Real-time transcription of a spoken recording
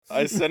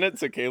I sent it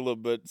to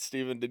Caleb, but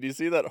Steven, did you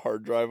see that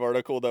hard drive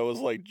article that was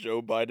like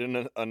Joe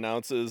Biden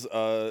announces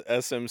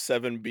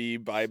SM7B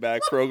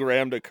buyback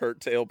program to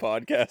curtail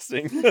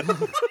podcasting?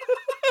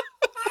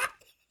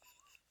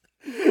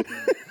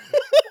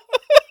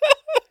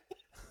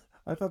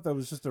 I thought that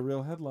was just a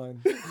real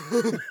headline.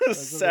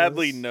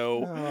 Sadly,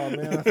 no. Oh,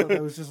 man, I thought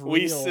that was just real.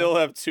 We still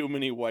have too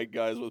many white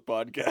guys with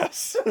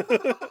podcasts.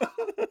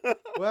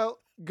 Well,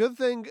 good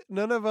thing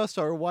none of us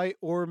are white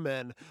or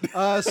men.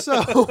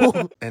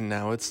 So. And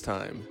now it's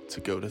time to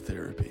go to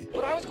therapy.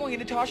 But I was going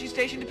into Toshi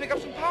Station to pick up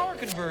some power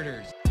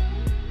converters.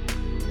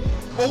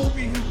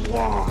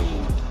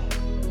 Obi-Wan!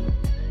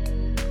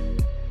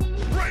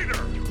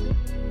 Raider!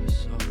 You're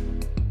so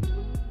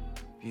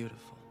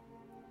beautiful.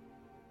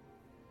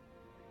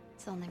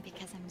 It's only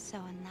because I'm so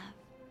in love.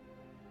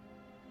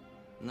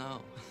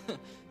 No.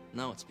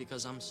 No, it's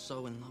because I'm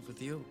so in love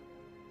with you.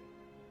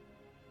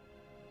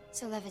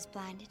 So love has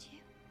blinded you?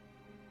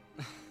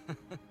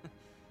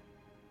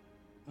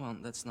 Well,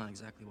 that's not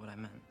exactly what I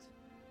meant.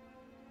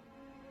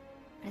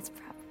 But it's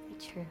probably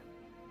true.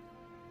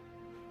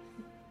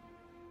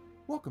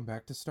 Welcome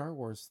back to Star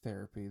Wars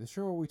Therapy, the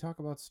show where we talk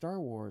about Star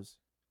Wars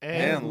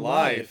And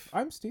life.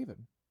 I'm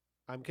Steven.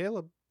 I'm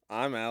Caleb.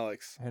 I'm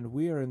Alex. And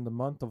we are in the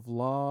month of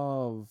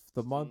love,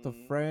 the month of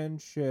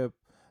friendship,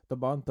 the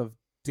month of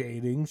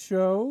dating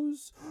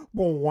shows.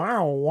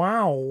 Wow.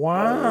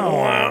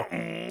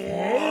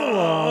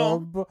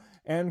 Caleb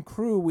and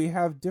crew, we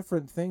have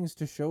different things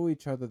to show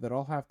each other that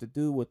all have to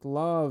do with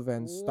love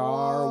and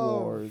Star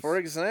Wars. For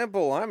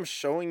example, I'm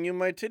showing you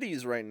my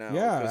titties right now.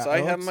 Yeah, because I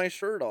have Alex- my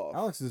shirt off.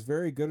 Alex is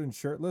very good and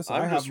shirtless. I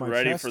I'm have just my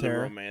ready chest for the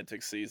hair.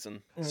 romantic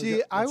season.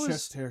 See, I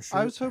chest hair was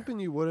shirt. hoping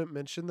you wouldn't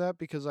mention that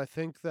because I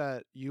think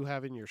that you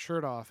having your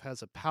shirt off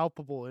has a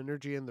palpable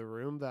energy in the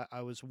room that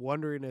I was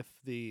wondering if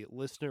the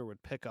listener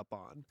would pick up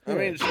on. I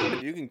mean, sure,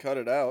 you can cut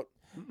it out.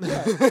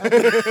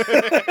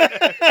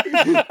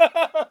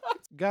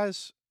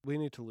 Guys, we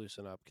need to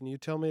loosen up. Can you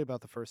tell me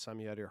about the first time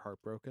you had your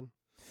heart broken?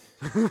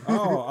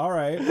 Oh, all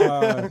right.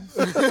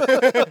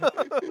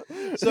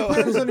 So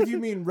depends on if you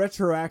mean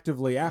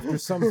retroactively after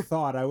some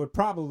thought. I would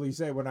probably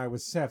say when I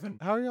was 7.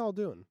 How are y'all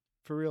doing?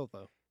 For real,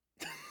 though.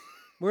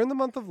 We're in the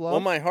month of love. Well,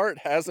 my heart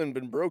hasn't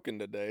been broken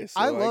today, so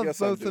I I love guess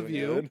both I'm of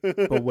doing you.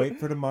 good. But wait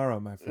for tomorrow,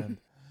 my friend.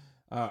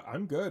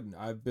 I'm good.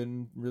 I've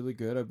been really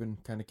good. I've been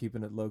kind of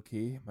keeping it low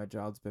key. My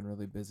job's been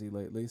really busy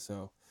lately,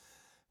 so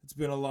it's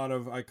been a lot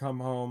of I come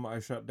home, I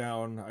shut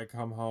down, I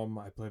come home,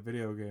 I play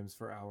video games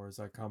for hours,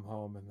 I come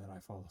home, and then I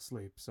fall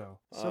asleep. So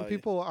Some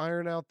people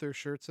iron out their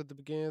shirts at the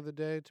beginning of the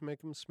day to make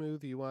them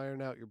smooth. You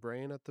iron out your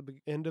brain at the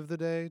end of the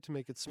day to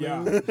make it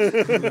yeah, smooth.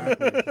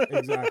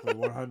 exactly,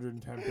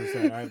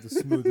 110%. I have the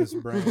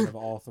smoothest brain of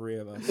all three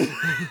of us.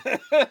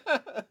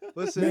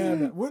 Listen,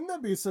 Man, wouldn't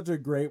that be such a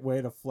great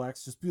way to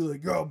flex? Just be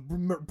like, "Yo,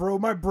 bro,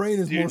 my brain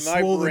is Dude, more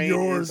my swole than brain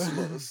yours.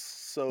 is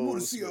so You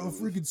want to see how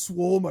smooth. freaking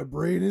swole my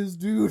brain is,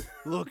 dude?"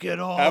 look at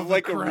all Have the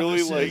like a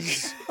really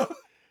crevices.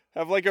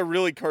 have like a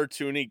really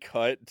cartoony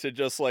cut to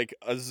just like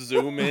a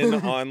zoom in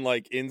on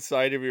like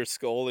inside of your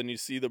skull, and you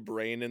see the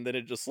brain, and then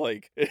it just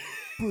like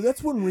Bro,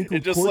 that's one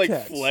wrinkled it just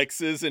cortex. like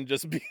flexes and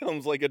just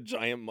becomes like a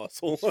giant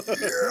muscle.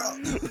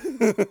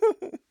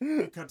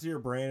 Cut to your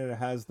brain and it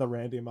has the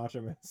Randy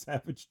Macho Man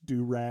Savage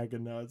do-rag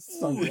and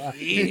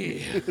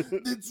sunglasses.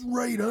 That's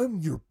right, I'm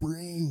your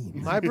brain.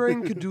 My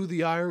brain could do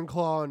the iron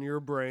claw on your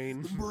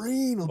brain.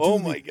 brain will Oh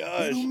do my the-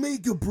 gosh. It'll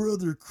make a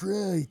brother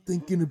cry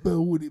thinking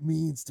about what it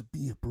means to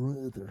be a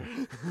brother.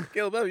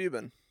 Caleb, how have you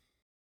been?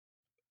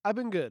 I've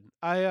been good.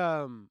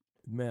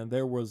 Man,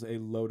 there was a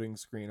loading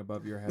screen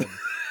above your head.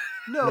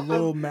 No, A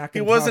little Macintosh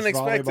He wasn't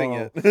expecting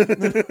volleyball.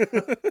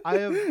 it. I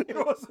have He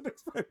wasn't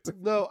expecting.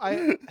 no.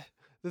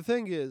 The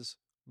thing is,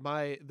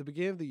 the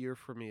beginning of the year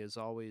for me is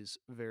always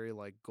very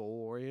like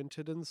goal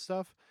oriented and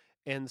stuff,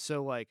 and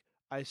so like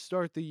I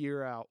start the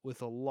year out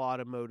with a lot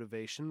of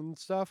motivation and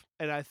stuff,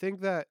 and I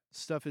think that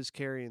stuff is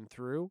carrying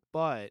through.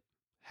 But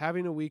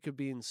having a week of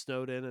being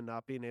snowed in and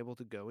not being able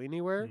to go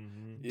anywhere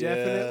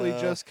definitely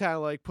Yeah. just kind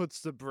of like puts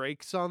the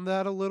brakes on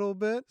that a little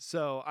bit.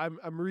 So I'm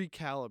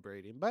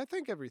recalibrating, but I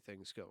think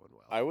everything's going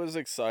well. I was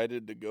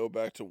excited to go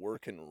back to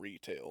work in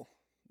retail.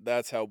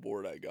 That's how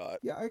bored I got.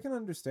 Yeah, I can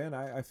understand.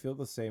 I feel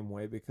the same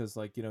way because,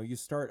 like, you know, you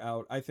start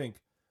out, I think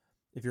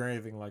if you're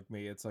anything like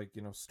me, it's like,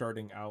 you know,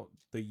 starting out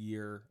the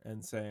year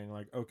and saying,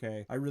 like,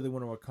 okay, I really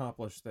want to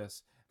accomplish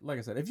this. Like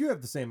I said, if you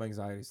have the same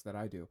anxieties that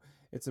I do,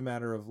 it's a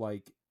matter of,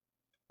 like,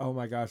 oh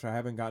my gosh, I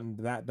haven't gotten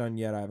that done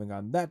yet. I haven't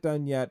gotten that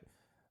done yet.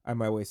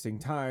 Am I wasting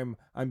time?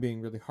 I'm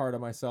being really hard on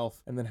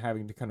myself, and then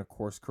having to kind of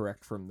course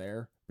correct from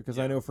there. Because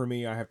I know for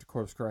me, I have to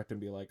course correct and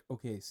be like,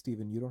 okay,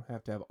 Steven, you don't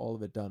have to have all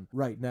of it done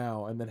right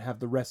now and then have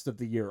the rest of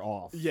the year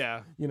off.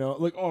 Yeah. You know,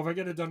 like, oh, if I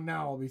get it done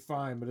now, I'll be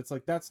fine. But it's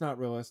like, that's not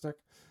realistic.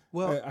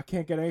 Well, I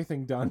can't get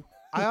anything done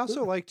I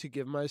also like to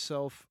give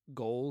myself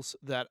goals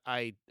that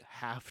I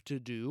have to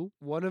do.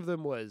 One of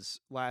them was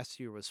last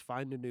year was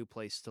find a new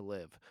place to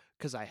live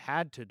because I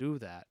had to do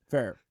that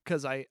Fair.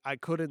 because I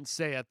couldn't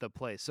stay at the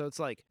place. So it's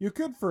like, You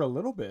could for a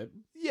little bit,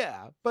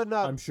 yeah, but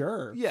not. I'm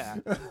sure. Yeah,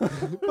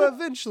 but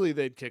eventually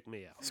they'd kick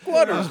me out.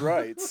 Squatters'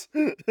 rights.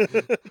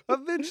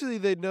 Eventually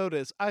they'd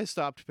notice I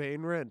stopped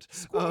paying rent.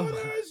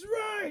 Squatters'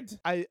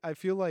 right. I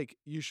feel like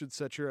you should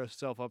set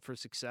yourself up for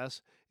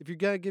success. If you're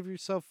gonna give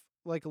yourself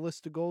like a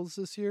list of goals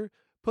this year,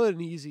 put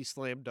an easy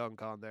slam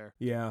dunk on there.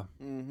 Yeah.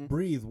 Mhm.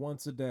 Breathe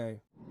once a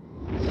day.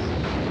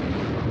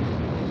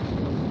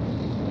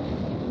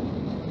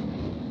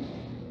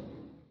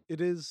 It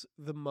is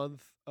the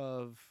month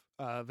of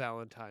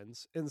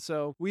Valentine's, and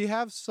so we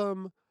have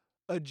some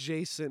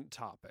adjacent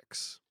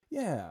topics.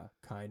 Yeah,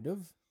 kind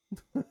of.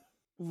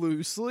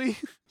 Loosely,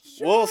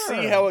 We'll see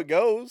Sure. how it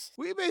goes.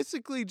 we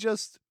basically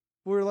just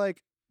were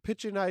like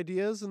pitching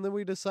ideas, and then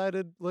we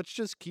decided let's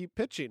just keep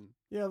pitching.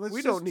 Yeah, let's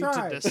We just don't need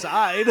try. to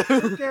decide.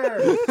 Who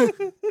cares?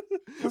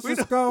 Let's We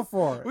just go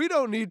for it. We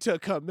don't need to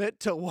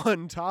commit to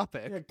one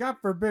topic. Yeah, God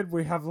forbid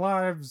we have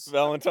lives.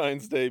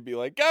 Valentine's Day be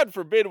like, God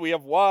forbid we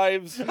have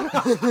wives.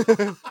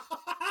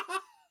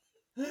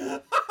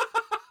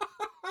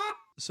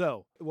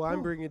 So, what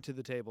I'm bringing to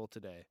the table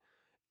today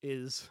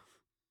is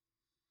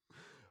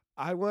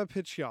I want to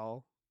pitch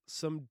y'all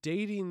some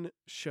dating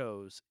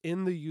shows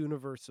in the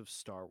universe of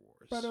Star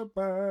Wars.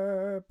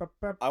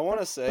 I want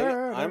to say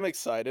I'm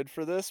excited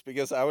for this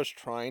because I was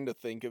trying to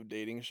think of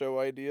dating show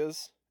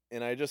ideas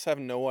and I just have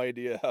no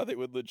idea how they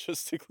would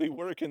logistically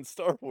work in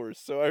Star Wars.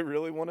 So I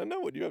really want to know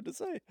what you have to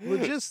say.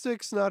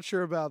 Logistics, not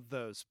sure about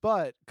those,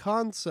 but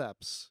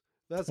concepts.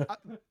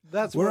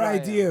 That's We're what I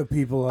am. idea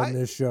people on I-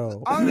 this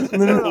show. Honestly,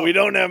 no. We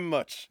don't have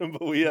much, but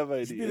we have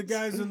Just be the ideas.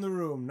 guys in the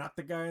room, not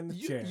the guy in the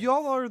chair.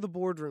 Y'all are the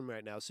boardroom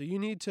right now, so you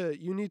need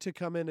to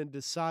come in and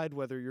decide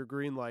whether you're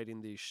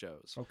greenlighting these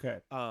shows.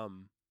 Okay.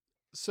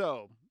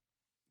 So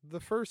the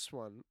first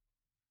one,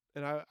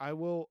 and I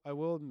will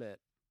admit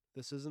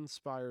this is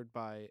inspired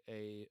by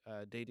a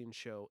dating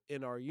show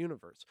in our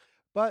universe,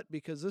 but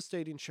because this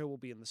dating show will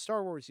be in the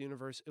Star Wars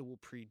universe, it will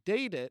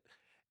predate it,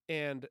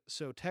 and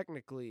so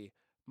technically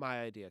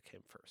my idea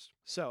came first.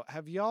 So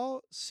have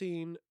y'all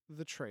seen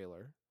the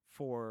trailer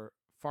for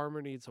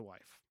Farmer Needs a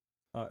Wife?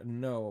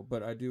 No,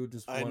 but I do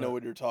just. I wanna, know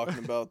what you're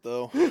talking about,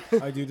 though.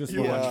 I do just.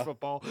 You wanna, Yeah. watch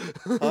football,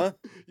 Huh?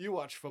 You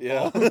watch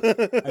Yeah.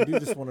 football. I do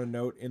just want to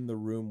note in the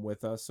room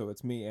with us, so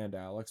it's me and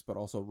Alex, but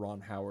also Ron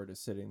Howard is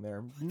sitting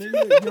there. You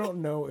don't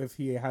know if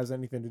he has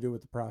anything to do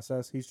with the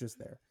process. He's just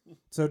there.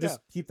 So just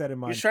keep that in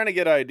mind. He's trying to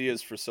get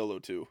ideas for Solo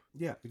 2.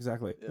 Yeah,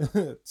 exactly.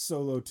 Yeah.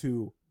 Solo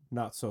 2,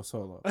 not so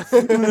solo.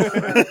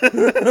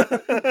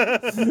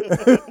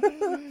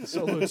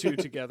 Solo 2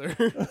 together.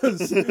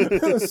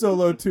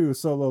 Solo 2,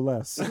 solo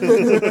less.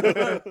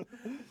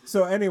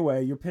 So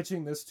anyway, you're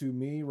pitching this to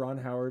me, Ron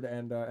Howard,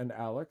 and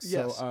Alex.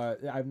 Yes. So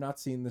I've not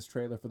seen this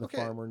trailer for The Okay.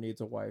 Farmer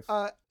Needs a Wife.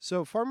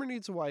 So Farmer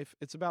Needs a Wife,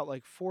 it's about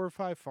like 4 or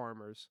 5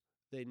 farmers.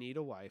 They need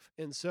a wife.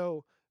 And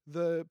so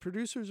the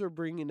producers are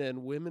bringing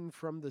in women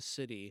from the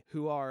city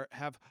who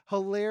have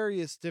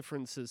hilarious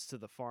differences to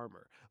the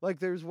farmer. Like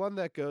there's one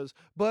that goes,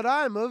 "But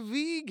I'm a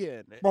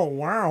vegan." Oh,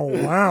 wow,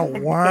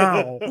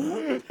 wow.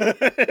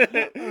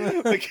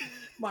 Like,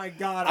 My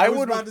God, I I was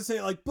would- about to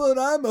say, like, but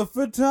I'm a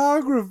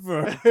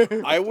photographer.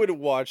 I would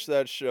watch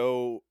that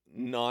show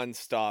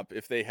nonstop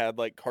if they had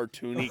like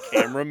cartoony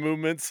camera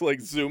movements,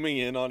 like zooming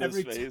in on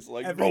his face.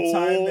 Like every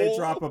time they roll.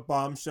 drop a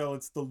bombshell,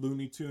 it's the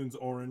Looney Tunes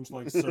orange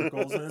like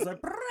circles, and it's like.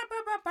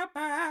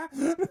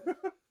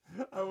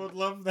 I would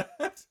love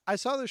that. I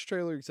saw this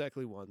trailer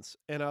exactly once,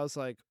 and I was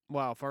like,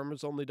 wow,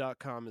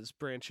 farmersonly.com is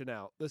branching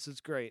out. This is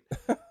great.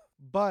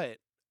 But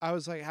I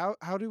was like,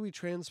 how do we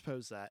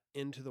transpose that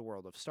into the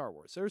world of Star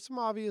Wars? There are some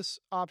obvious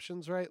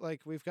options, right?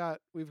 Like we've got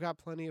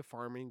plenty of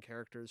farming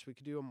characters. We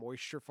could do a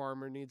moisture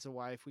farmer needs a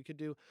wife. We could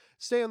do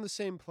stay on the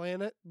same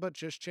planet, but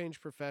just change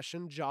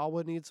profession.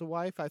 Jawa needs a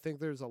wife. I think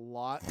there's a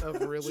lot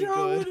of really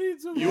good.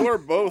 You are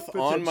both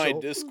on my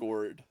Potential.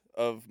 Discord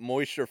of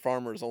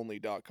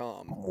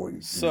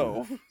moisturefarmersonly.com.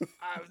 So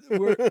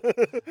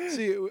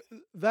See,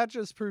 that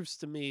just proves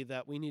to me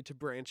that we need to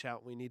branch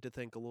out. We need to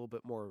think a little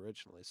bit more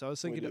originally. So I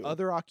was thinking do.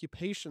 other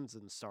occupations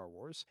in Star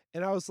Wars,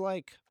 and I was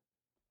like,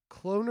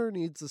 cloner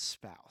needs a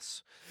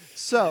spouse.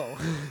 So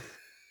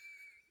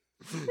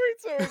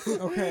wait, so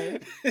Okay.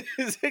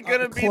 is it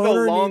gonna be the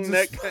cloner long needs a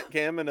neck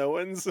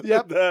Kaminoans?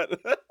 Yep.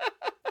 That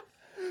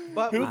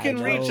but who I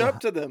can reach know. up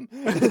to them?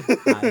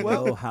 I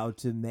Well- know how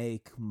to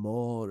make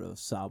more of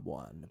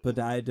someone, but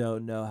I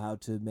don't know how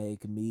to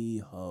make me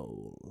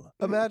whole.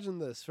 imagine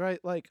this, right?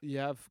 Like you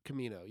have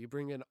Camino, you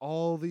bring in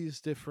all these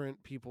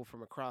different people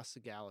from across the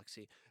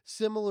galaxy,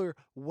 similar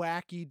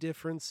wacky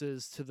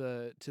differences to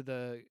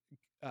the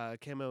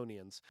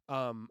Camonians.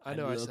 I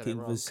know I said it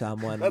wrong.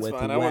 someone That's with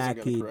fine, I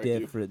wasn't gonna correct you.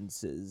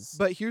 differences.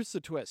 But here's the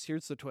twist.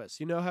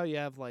 You know how you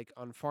have like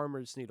on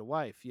Farmers Need a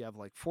Wife, you have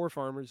like 4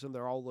 farmers and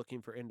they're all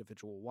looking for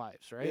individual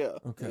wives, right? Yeah.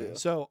 Okay. yeah.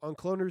 So on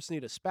Cloners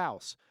Need a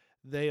Spouse,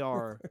 they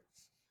are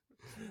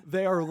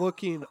They are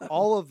looking,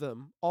 all of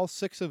them, all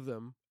 6 of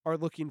them are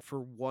looking for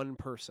one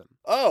person.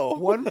 Oh.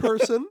 One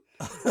person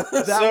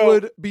that So-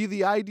 would be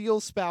the ideal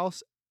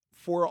spouse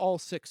for all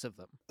 6 of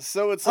them.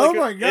 So it's Oh like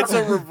my God. it's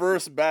a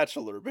reverse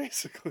Bachelor,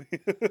 basically.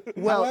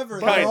 Well, However,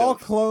 but- they're kind all of.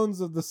 clones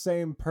of the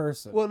same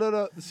person. Well,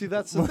 no. See,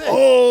 that's the thing.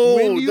 Oh,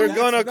 When you- they're That's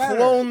gonna better.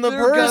 clone the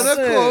They're person.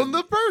 gonna clone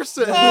the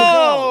person.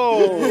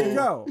 Oh. There you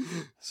go.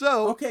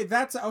 So Okay,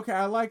 that's okay.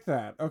 I like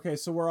that. Okay,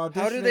 so we're auditioning.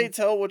 How do they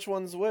tell which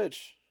one's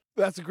which?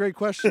 that's a great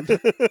question.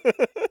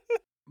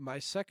 My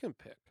second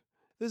pick.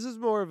 This is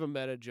more of a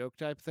meta joke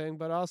type thing,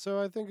 but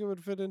also I think it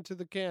would fit into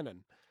the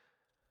canon.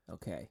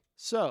 Okay,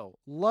 So,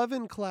 Love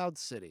in Cloud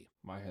City.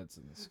 my head's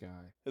in the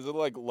sky. Is it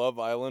like Love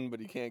Island,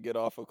 but you can't get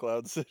off of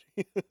Cloud City?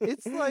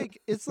 It's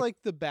like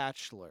The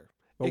Bachelor.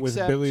 But with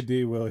except Billy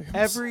D. Williams.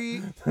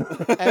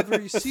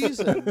 every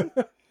season,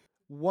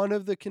 one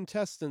of the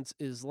contestants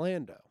is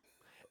Lando.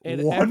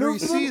 And One every of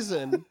them?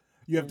 season,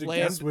 You have to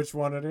guess which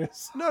one it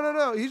is.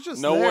 no, he's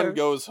just No there. one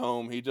goes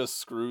home. He just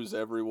screws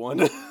everyone.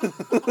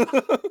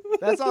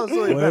 That's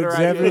honestly a better Works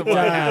idea every than what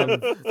I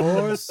have. time.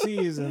 4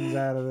 seasons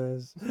out of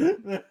this.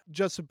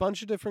 Just a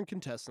bunch of different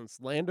contestants.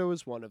 Lando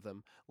is one of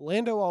them.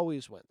 Lando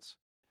always wins.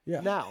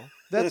 Yeah. Now,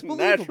 that's believable.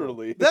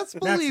 Naturally. That's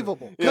Naturally.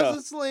 believable because Yeah.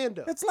 it's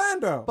Lando. It's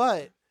Lando.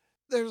 But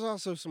there's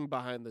also some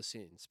behind the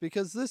scenes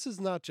because this is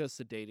not just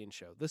a dating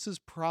show. This is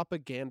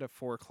propaganda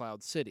for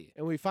Cloud City.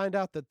 And we find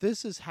out that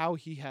this is how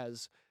he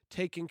has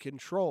taken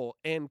control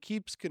and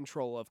keeps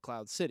control of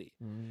Cloud City.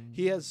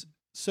 He has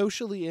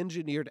socially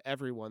engineered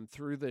everyone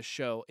through this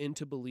show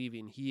into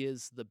believing he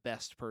is the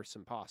best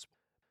person possible.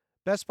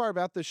 Best part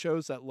about this show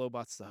is that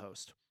Lobot's the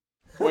host.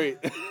 Wait.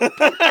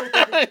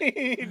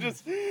 He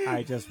just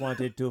I just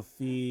wanted to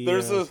feel.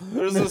 there's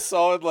a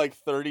solid like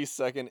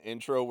 30-second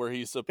intro where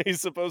he's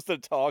supposed to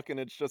talk and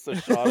it's just a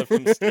shot of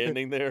him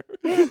standing there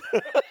on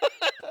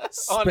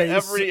Space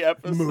every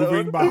episode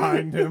moving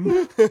behind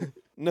him.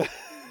 No.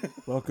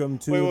 Welcome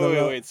to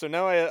Wait. So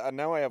now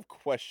I have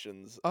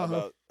questions Uh-huh.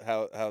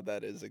 about how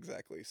that is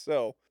exactly.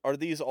 So are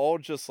these all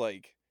just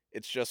like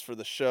it's just for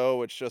the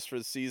show, it's just for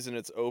the season,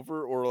 it's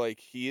over, or like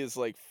he is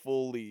like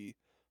fully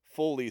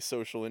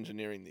social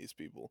engineering these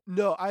people?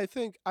 No, I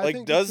think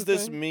Like, does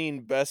this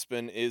mean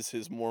Bespin is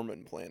his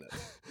Mormon planet?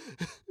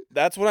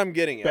 That's what I'm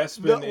getting at.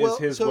 Bespin is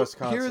his so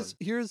Wisconsin.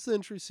 Here's the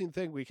interesting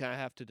thing we kind of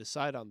have to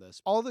decide on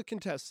this. All the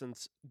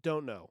contestants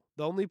don't know.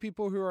 The only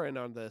people who are in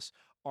on this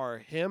are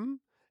him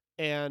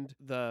and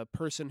the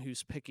person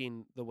who's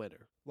picking the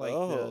winner. Like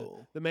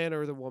the man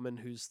or the woman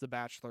who's the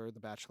bachelor or the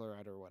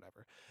bachelorette or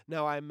whatever.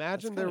 Now, I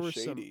imagine That's there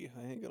kinda were shady,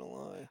 I ain't gonna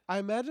lie. I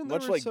imagine there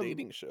Much were like some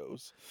dating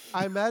shows.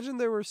 I imagine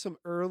there were some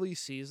early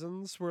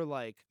seasons where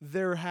like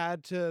there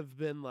had to have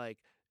been like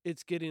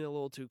it's getting a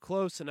little too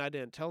close and I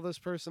didn't tell this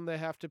person they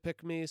have to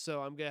pick me,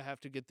 so I'm gonna have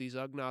to get these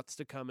Ugnaughts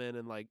to come in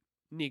and like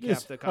kneecap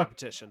the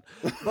competition.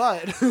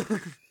 But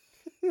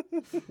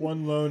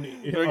One lone.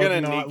 They're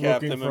gonna Ugnaught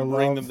kneecap looking them for and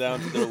bring love. them down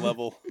to their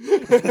level.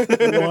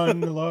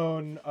 One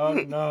lone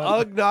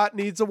Ugnaught. Ugnaught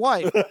needs a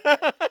wife.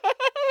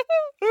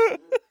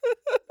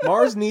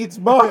 Mars needs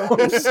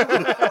moms.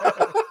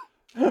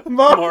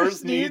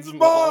 Mars needs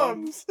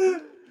moms.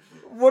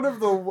 One of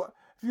the.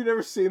 Have you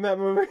never seen that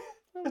movie?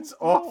 It's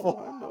awful.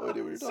 I have no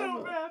idea what you're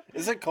talking about.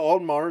 Is it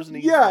called Mars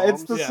Needs Yeah, Moms?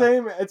 it's the Yeah.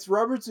 same. It's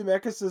Robert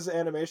Zemeckis'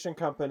 animation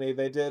company.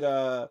 They did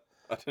I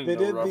didn't they know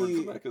did Robert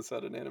the- Zemeckis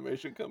had an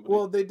animation company.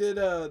 well, they did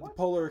the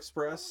Polar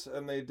Express,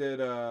 and they did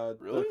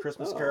Really? the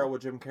Christmas Oh. Carol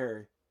with Jim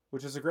Carrey,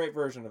 which is a great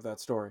version of that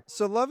story.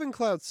 So Love in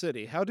Cloud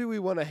City, how do we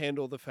want to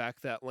handle the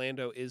fact that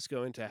Lando is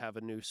going to have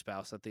a new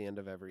spouse at the end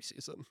of every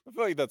season? I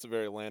feel like that's a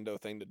very Lando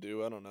thing to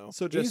do. I don't know.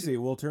 So just Easy.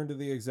 We'll turn to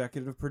the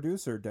executive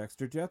producer,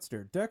 Dexter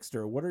Jetster.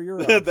 Dexter, what are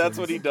your options? That's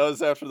what he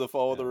does after the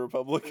fall of the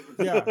Republic.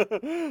 Yeah.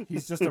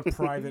 He's just a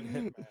private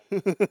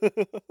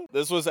hitman.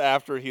 This was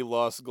after he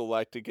lost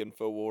Galactic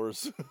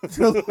InfoWars.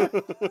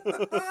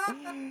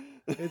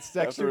 it's after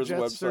Dexter his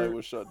website Jetster.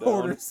 was shut down.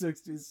 Order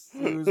 60.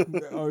 He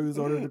was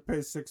ordered to pay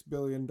 $6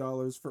 billion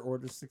for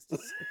Order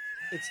 66.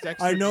 It's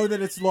Dexter. I know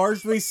that it's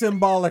largely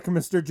symbolic,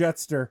 Mr.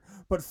 Jetster,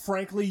 but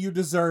frankly, you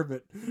deserve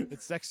it.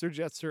 It's Dexter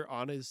Jetster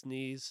on his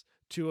knees,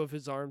 2 of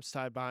his arms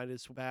tied behind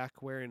his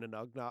back, wearing an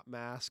Ugnaught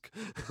mask.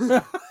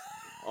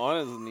 On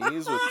his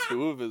knees with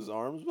 2 of his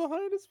arms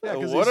behind his Yeah,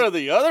 back. 'cause What he's- are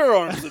the other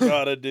arms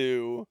gotta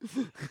do?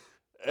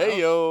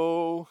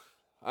 Ayo.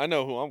 I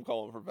know who I'm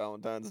calling for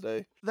Valentine's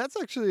Day. That's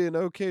actually an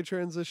okay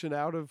transition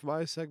out of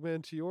my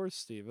segment to yours,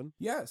 Steven.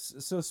 Yes,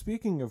 so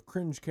speaking of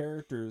cringe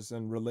characters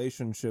and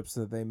relationships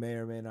that they may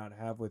or may not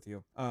have with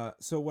you,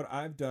 so what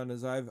I've done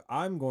is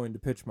I'm going to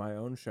pitch my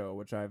own show,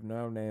 which I've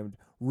now named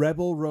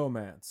Rebel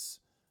Romance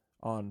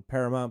on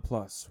Paramount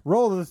Plus.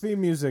 Roll the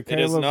theme music. It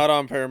is Caleb. not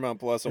on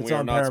Paramount Plus, and It's we are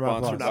on not Paramount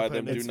sponsored Plus. by Not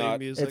them. putting Do its not. theme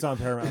music. It's on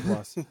Paramount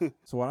Plus.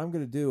 So what I'm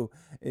going to do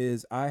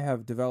is I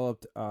have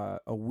developed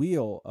a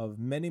wheel of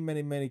many,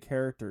 many, many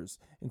characters,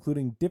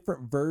 including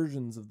different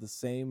versions of the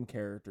same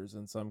characters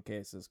in some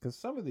cases, because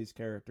some of these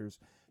characters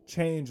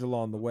change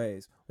along the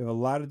ways. We have a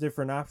lot of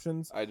different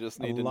options. I just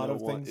A need to lot know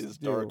of what things is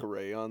to Dark do.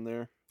 Ray on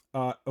there.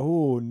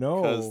 Oh,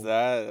 no. Because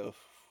that...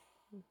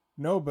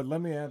 No, but let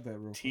me add that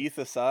real quick. Teeth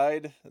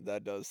aside,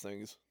 that does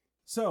things.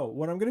 So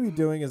what I'm going to be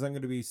doing is I'm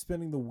going to be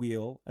spinning the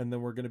wheel, and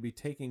then we're going to be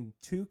taking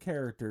 2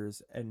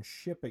 characters and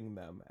shipping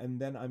them, and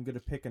then I'm going to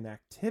pick an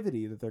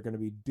activity that they're going to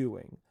be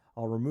doing.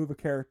 I'll remove a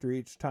character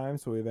each time,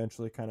 so we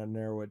eventually kind of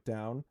narrow it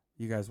down.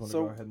 You guys want to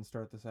go ahead and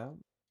start this out?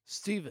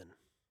 Steven,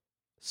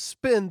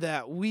 spin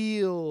that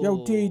wheel. Yo,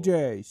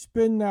 DJ,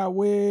 spin that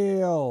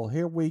wheel.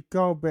 Here we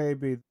go,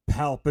 baby.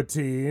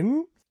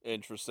 Palpatine.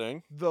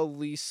 Interesting. The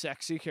least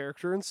sexy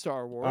character in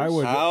Star Wars.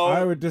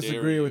 I would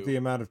disagree with the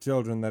amount of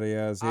children that he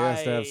has. He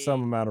has to have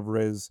some amount of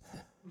Riz.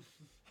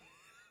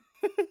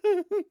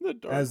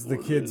 As the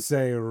kids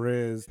say,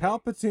 Riz.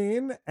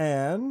 Palpatine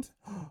and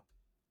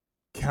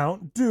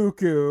Count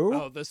Dooku.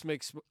 Oh,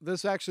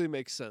 this actually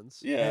makes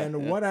sense. Yeah.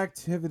 And what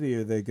activity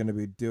are they going to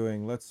be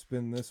doing? Let's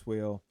spin this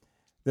wheel.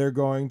 They're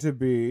going to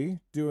be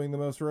doing the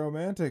most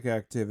romantic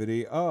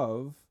activity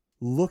of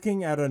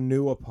looking at a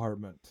new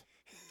apartment.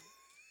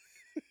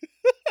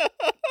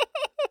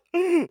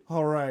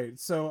 All right.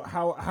 So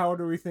how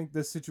do we think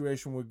this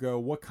situation would go?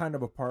 What kind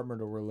of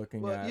apartment are we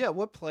looking at? Yeah,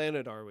 what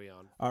planet are we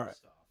on? All right.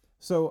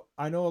 So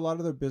I know a lot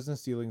of their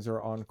business dealings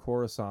are on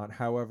Coruscant.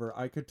 However,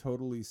 I could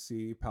totally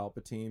see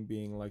Palpatine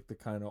being like the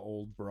kind of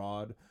old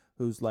broad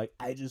who's like,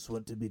 I just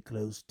want to be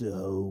close to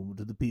home,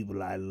 to the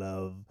people I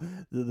love,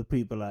 to the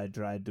people I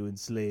tried to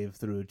enslave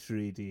through a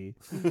treaty.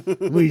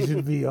 We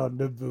should be on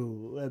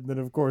Naboo. And then,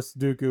 of course,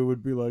 Dooku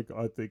would be like,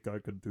 I think I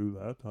can do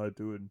that. I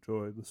do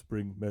enjoy the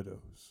spring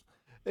meadows.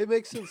 It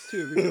makes sense,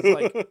 too, because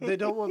like they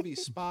don't want to be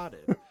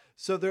spotted.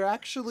 So they're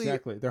actually...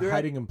 Exactly. They're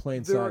hiding in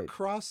plain They're sight.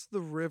 across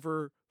the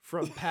river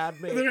from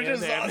Padme They're and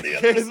just on the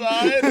Anakin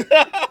other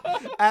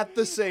side. at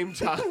the same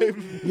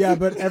time. Yeah,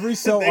 but every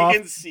so they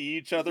often... can see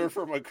each other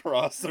from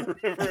across the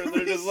river, and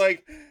they're just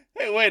like,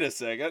 hey, wait a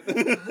second.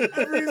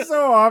 Every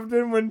so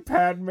often when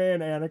Padme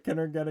and Anakin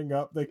are getting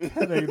up, they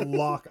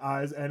lock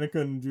eyes.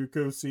 Anakin and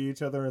Dooku see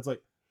each other, and it's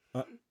like...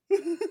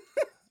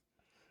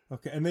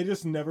 Okay, and they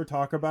just never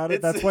talk about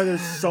it. That's why there's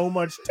so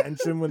much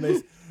tension when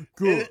they...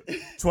 Good.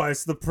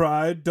 Twice the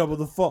pride, double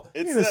the fall.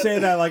 You're going to say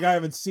that like I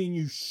haven't seen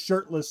you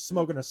shirtless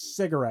smoking a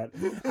cigarette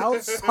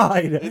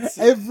outside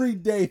every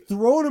day,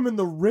 throwing them in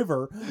the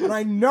river, and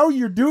I know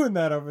you're doing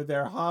that over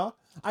there, huh?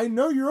 I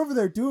know you're over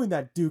there doing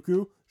that,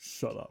 Dooku.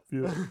 Shut up.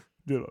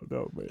 You don't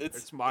know me.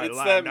 It's my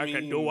land. I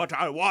can do what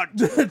I want.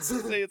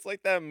 It's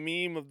like that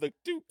meme of the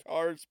 2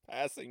 cars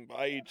passing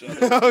by each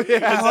other. Oh,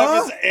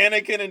 yeah. It's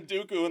Anakin and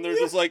Dooku, and they're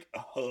just like,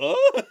 huh?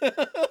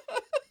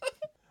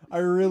 I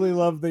really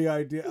love the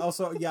idea.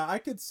 Also, yeah, I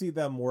could see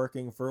them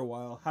working for a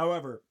while.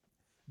 However,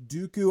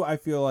 Dooku, I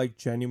feel like,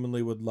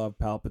 genuinely would love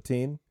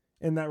Palpatine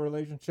in that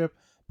relationship.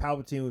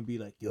 Palpatine would be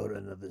like, you're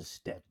another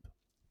step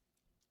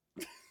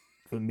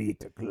for me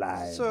to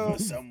climb. So, For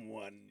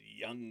someone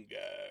younger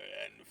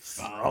and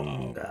far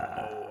more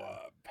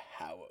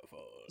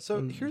powerful.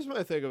 So here's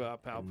my thing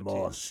about Palpatine.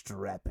 More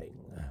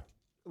strapping.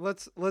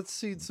 Let's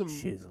seed some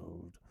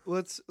Chiseled.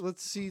 let's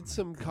seed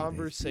some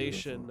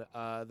conversation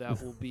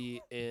that will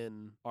be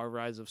in our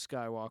Rise of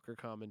Skywalker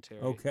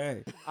commentary.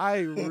 Okay. I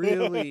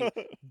really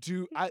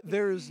do.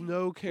 There is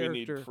no We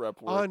character need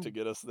prep work to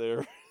get us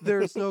there.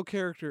 There's no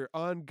character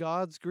on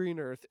God's green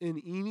earth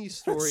in any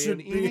story,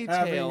 Should in be any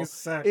having tale,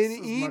 sex in as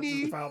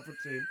any much as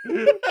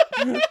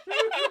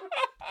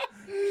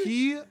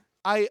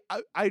Palpatine.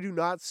 I do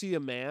not see a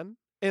man,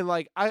 and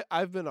like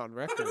I've been on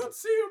record. I don't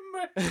see a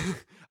man.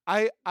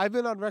 I've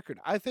been on record.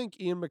 I think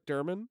Ian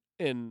McDiarmid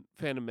in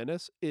Phantom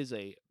Menace is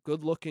a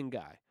good-looking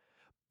guy,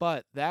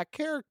 but that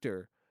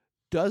character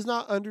does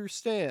not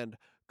understand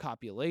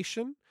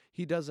copulation.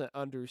 He doesn't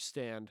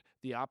understand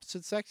the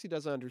opposite sex. He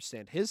doesn't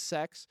understand his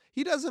sex.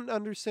 He doesn't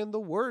understand the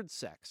word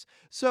sex.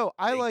 So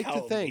I like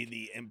to think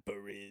the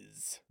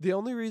Emperors. the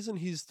only reason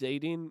he's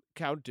dating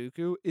Count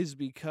Dooku is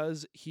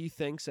because he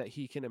thinks that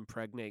he can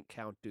impregnate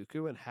Count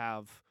Dooku and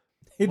have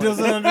He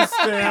doesn't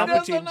understand.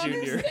 Palpatine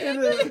Jr.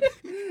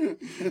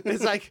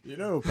 It's like,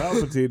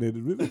 Palpatine, it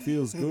really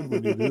feels good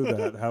when you do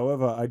that.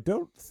 However, I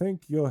don't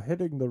think you're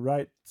hitting the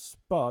right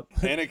spot.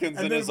 Anakin's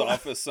in his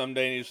office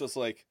someday, and he's just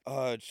like,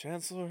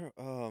 Chancellor,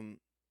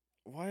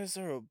 why is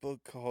there a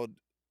book called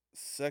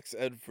Sex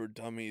Ed for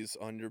Dummies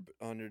on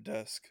your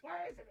desk?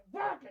 why isn't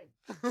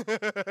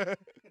it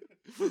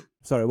working?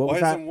 Sorry, what Why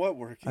was that? isn't what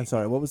working? I'm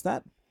sorry, what was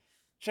that?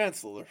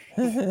 Chancellor.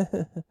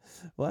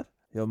 What?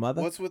 Your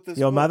mother? What's with this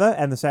Your book? mother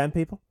and the Sand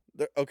People?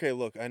 Okay,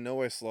 look, I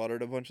know I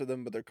slaughtered a bunch of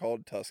them, but they're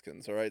called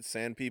Tuscans, all right?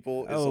 Sand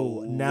People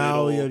is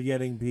now you're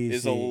getting PC.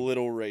 is a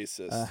little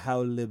racist.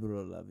 How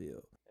liberal of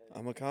you.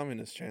 I'm a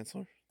communist,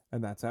 Chancellor.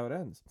 And that's how it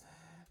ends.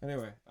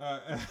 Anyway,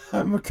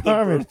 I'm a The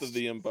communist. birth of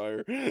the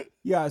empire.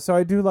 Yeah, so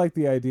I do like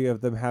the idea of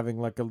them having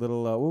like a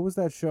little, what was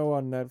that show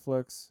on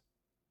Netflix?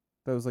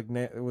 That was like,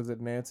 was it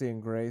Nancy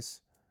and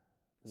Grace?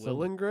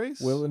 Will and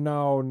Grace?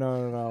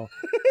 No.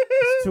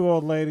 It's 2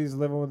 old ladies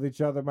living with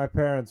each other. My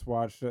parents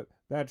watched it.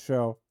 That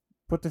show.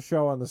 Put the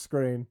show on the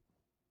screen.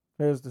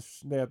 There's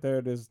there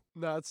it is.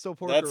 No, it's still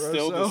Porco That's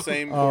still the Rosso.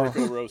 same Oh.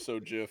 Porco Rosso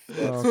GIF.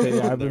 That's Okay,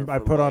 yeah, there I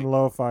for, put on like,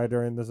 lo-fi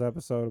during this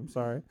episode. I'm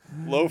sorry.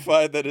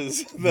 lo-fi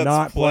that's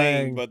Not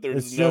playing, but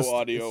there's it's no just,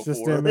 audio it's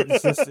just for. image,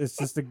 it's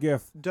just a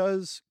GIF.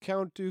 Does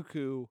Count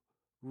Dooku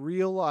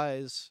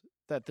realize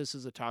that this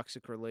is a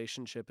toxic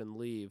relationship and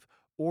leave,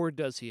 or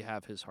does he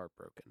have his heart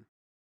broken?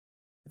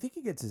 I think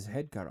he gets his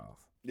head cut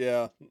off.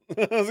 Yeah,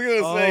 I was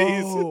gonna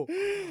say Oh,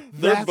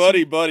 they're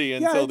that's- buddy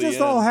until Yeah, it the just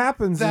end. all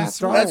happens in That's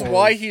Star That's Wars.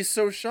 why he's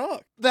so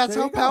shocked. That's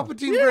There how you go.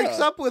 Palpatine Yeah. breaks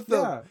up with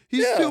them. Yeah.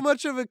 He's Yeah. too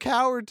much of a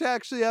coward to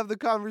actually have the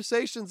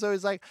conversation. So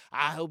he's like,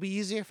 it'll be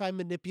easier if I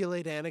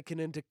manipulate Anakin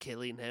into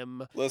killing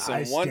him. Listen,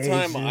 I one staged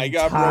time an I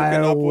got broken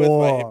entire up with by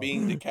war.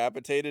 being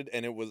decapitated,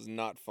 and it was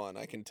not fun.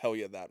 I can tell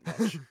you that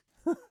much.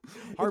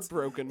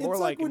 Heartbroken, it's more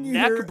like like when you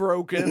neck hear-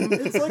 broken.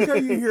 It's like how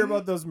you hear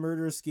about those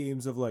murder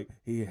schemes of like,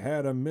 he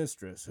had a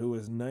mistress who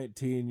was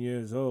 19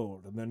 years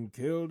old and then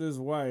killed his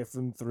wife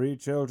and 3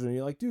 children.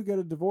 You're like, dude, get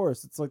a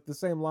divorce. It's like the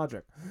same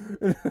logic.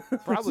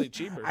 Probably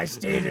cheaper. I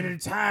staged an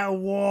entire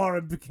war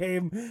and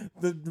became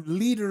the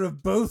leader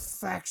of both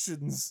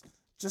factions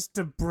just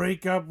to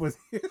break up with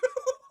you.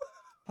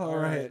 All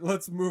right,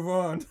 let's move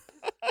on.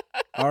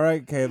 All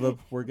right, Caleb,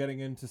 we're getting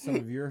into some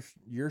of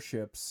your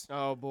ships.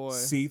 Oh boy.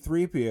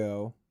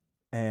 C-3PO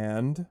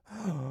and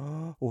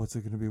what's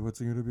it gonna be?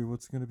 What's it gonna be?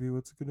 What's it gonna be?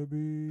 What's it gonna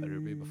be? Better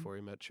be before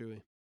he met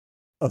Chewie.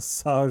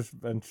 Asajj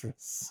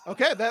Ventress.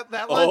 Okay, that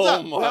lines Oh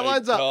up. my That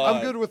lines up. I'm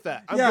God. good with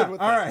that. I'm Yeah, good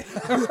with all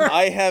that. right.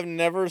 I have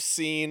never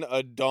seen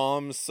a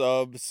Dom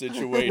sub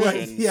situation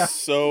Right, yeah.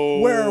 so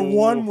Where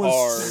one was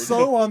hard.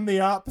 so on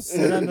the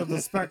opposite end of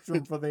the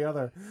spectrum for the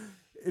other.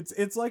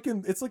 It's like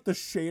the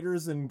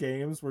shaders in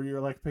games where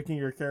you're like picking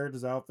your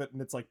character's outfit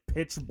and it's like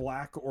pitch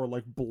black or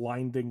like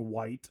blinding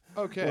white.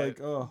 Okay, Like,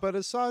 ugh. but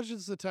Asajj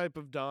is the type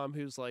of Dom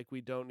who's like,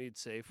 we don't need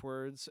safe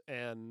words,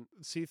 and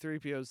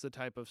C-3PO is the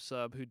type of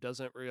sub who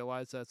doesn't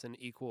realize that's an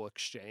equal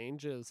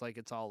exchange. It's like,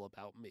 it's all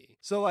about me.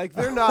 So, like,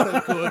 they're not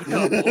a good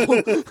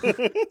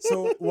couple.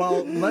 So,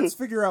 well, let's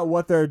figure out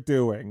what they're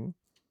doing.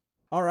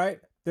 All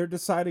right, they're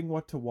deciding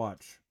what to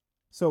watch.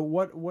 So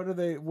what are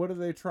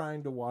they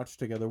trying to watch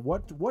together?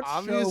 What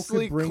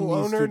Obviously, show could bring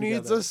Cloner these two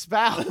needs together? a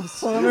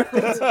spouse.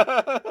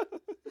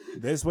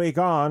 This week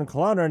on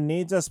Cloner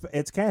needs a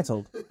it's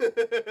canceled.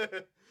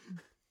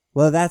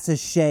 Well, that's a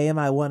shame.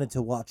 I wanted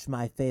to watch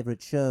my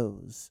favorite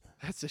shows.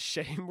 That's a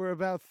shame. We're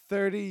about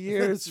 30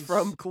 years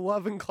from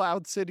Love and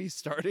Cloud City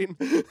starting.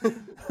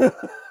 The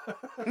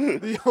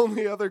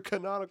only other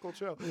canonical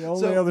show. The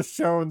only other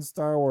show in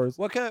Star Wars.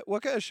 What kind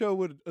of show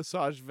would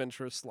Asajj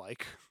Ventress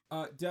like?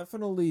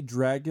 Definitely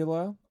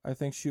Dragula. I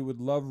think she would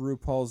love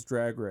RuPaul's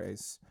Drag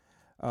Race.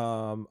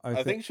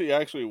 I think she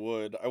actually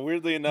would.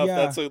 Weirdly enough,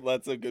 Yeah.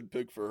 that's a good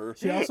pick for her.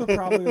 She also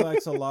probably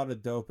likes a lot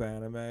of dope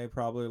anime.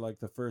 Probably like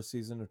the first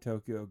season of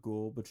Tokyo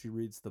Ghoul, but she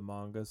reads the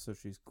manga, so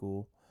she's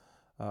cool.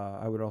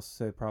 I would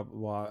also say probably.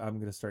 Well, I'm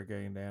gonna start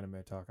getting into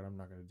anime talking. I'm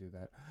not gonna do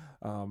that.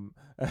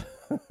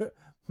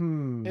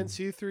 And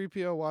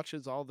C-3PO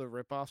watches all the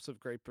ripoffs of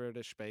Great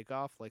British Bake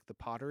Off, like the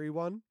pottery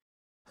one.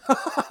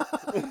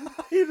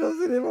 He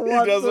doesn't even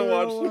watch. He doesn't the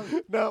real watch.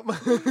 one. No.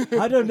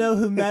 I don't know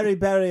who Mary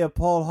Berry or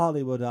Paul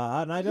Hollywood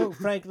are, and I don't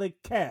frankly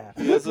care.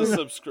 He has a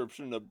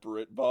subscription to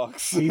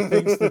BritBox. He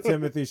thinks the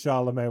Timothy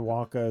Chalamet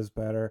Wonka is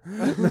better.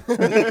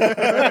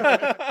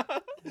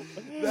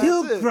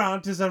 Hugh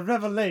Grant is a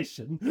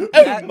revelation.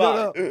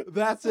 No,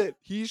 that's it.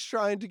 He's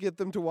trying to get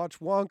them to watch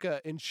Wonka,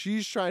 and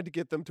she's trying to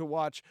get them to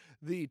watch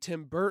the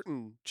Tim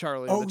Burton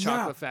Charlie and the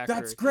Chocolate Factory.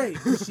 That's great.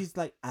 She's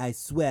like, I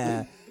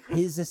swear,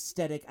 his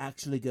aesthetic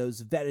actually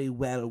goes very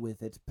well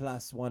with it.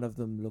 Plus, one of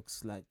them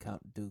looks like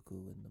Count Dooku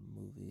in the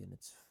movie, and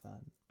it's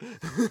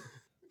fun.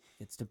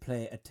 It's to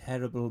play a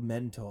terrible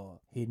mentor.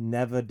 He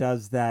never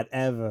does that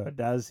ever,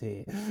 does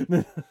he?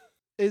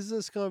 Is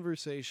this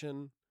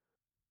conversation?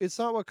 It's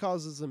not what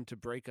causes them to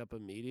break up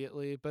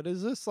immediately, but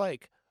is this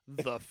like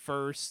the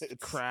first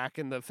crack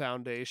in the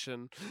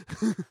foundation?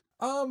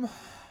 How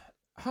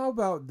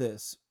about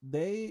this?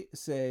 They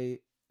say,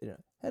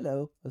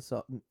 hello,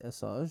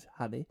 Asajj,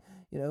 honey.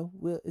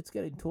 It's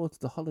getting towards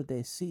the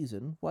holiday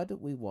season. Why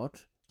don't we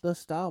watch the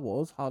Star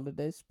Wars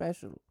Holiday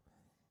Special?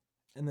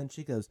 And then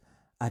she goes,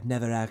 I've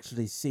never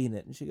actually seen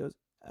it. And she goes,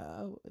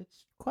 oh,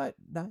 it's quite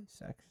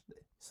nice, actually.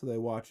 So they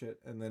watch it,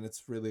 and then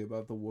it's really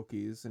about the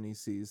Wookiees, and he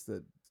sees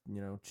that,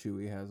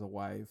 Chewie has a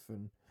wife,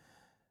 and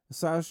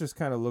Asajj just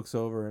kind of looks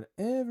over, and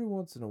every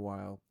once in a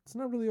while, it's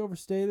not really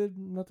overstated,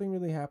 nothing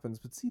really happens,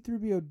 but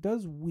C-3PO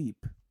does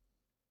weep,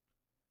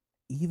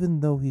 even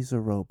though he's a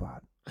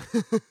robot.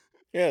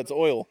 Yeah, it's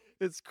oil.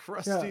 It's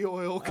crusty Yeah.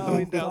 oil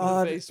coming down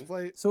God. the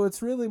faceplate. So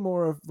it's really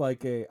more of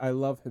like I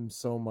love him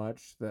so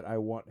much that I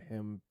want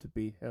him to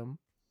be him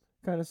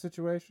kind of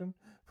situation.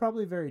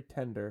 Probably very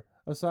tender.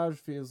 Asajj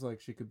feels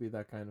like she could be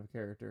that kind of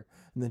character.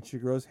 And then she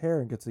grows hair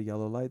and gets a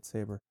yellow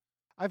lightsaber.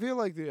 I feel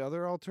like the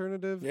other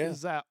alternative Yeah.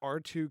 is that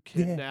R2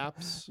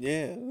 kidnaps.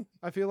 Yeah.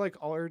 I feel like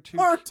R2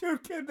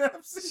 R2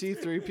 kidnaps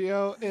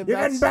C3PO, and You're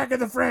that's getting back in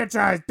the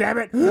franchise, damn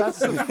it! that's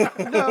the,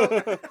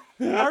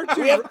 no. R2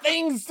 We have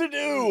things to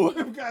do.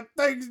 We've got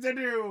things to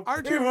do.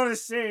 R2 We want to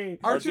see.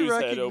 R2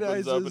 R2's head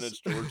opens up and recognizes. it's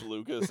George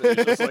Lucas, and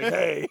he's just like,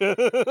 "Hey."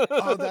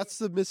 Oh, that's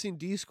the missing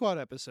D Squad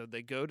episode.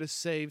 They go to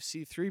save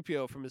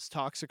C3PO from his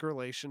toxic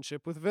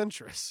relationship with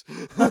Ventress.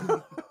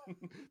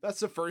 That's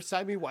the first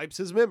time he wipes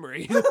his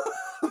memory.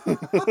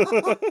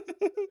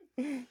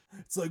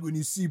 It's like when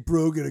you see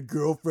bro get a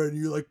girlfriend,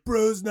 and you're like,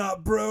 bro's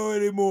not bro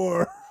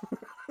anymore.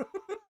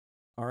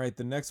 All right,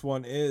 the next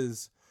one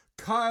is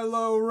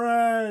Kylo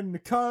Ren.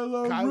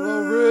 Kylo Ren.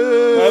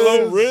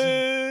 Kylo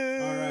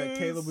Ren. All right,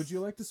 Caleb, would you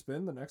like to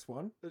spin the next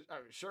one?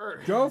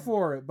 Sure. Go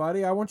for it,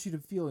 buddy. I want you to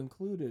feel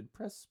included.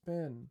 Press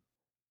spin.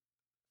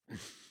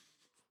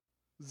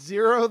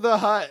 Zero the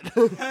Hutt.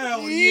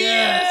 Hell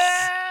Yeah.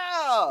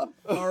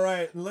 All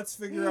right, let's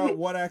figure out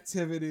what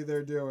activity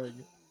they're doing.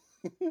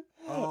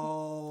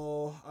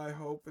 Oh, I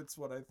hope it's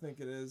what I think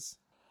it is.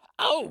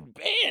 Oh,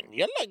 Ben,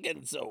 you're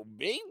looking so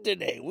big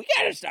today. We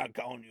gotta start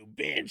calling you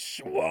Ben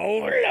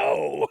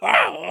Swallow.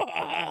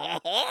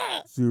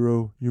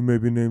 Zero, you may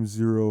be named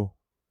Zero,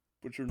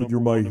 But you're, but you're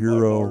my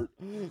hero.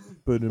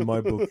 But in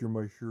my book, you're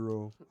my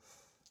hero.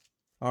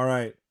 All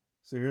right,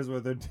 so here's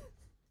what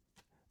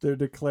they're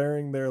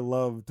declaring their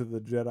love to the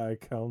Jedi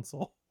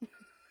Council.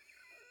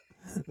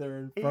 They're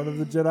in front of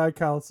the Jedi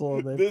Council.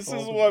 And This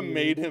is what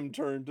made him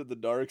turn to the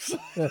dark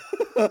side.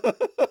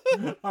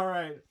 All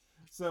right,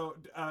 so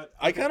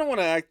I kind of want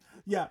to act.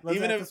 yeah, let's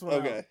Even act if this one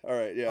okay, out. all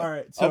right, yeah. All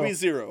right, I'll so- be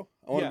Zero.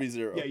 I want to Yeah, be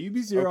Zero. Yeah, you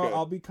be Zero. Okay.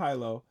 I'll be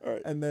Kylo. All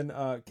right. And then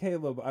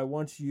Caleb, I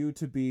want you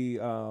to be.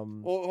 Well,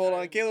 hold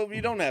on, Caleb.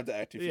 You don't have to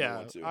act if you don't Yeah,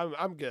 want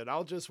to. I'm good.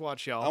 I'll just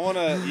watch y'all. I want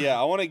to.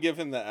 Yeah, I want to give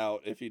him the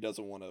out if he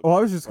doesn't want to. Well,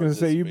 I was just gonna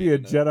say you be a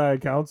participate in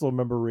Jedi Council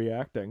member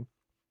reacting.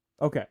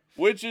 Okay.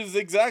 Which is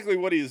exactly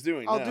what he's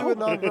doing. I'll now. do it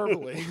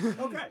non-verbally.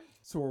 Okay.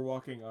 So we're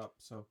walking up.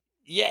 So.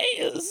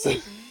 Yes.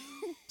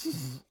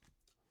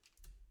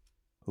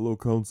 Hello,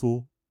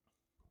 Council.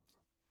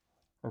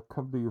 I've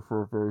come to you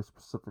for a very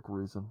specific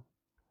reason.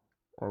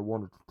 I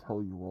wanted to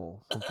tell you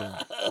all something.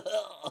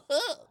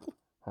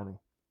 Honey,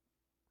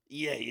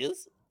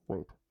 Yes.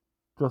 wait.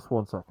 Just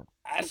 1 second.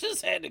 I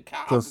just had to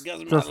cough Just-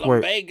 because of just my wait.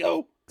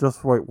 lumbago.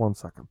 Just wait 1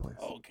 second, please.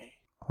 Okay.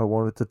 I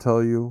wanted to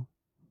tell you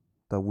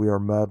that we are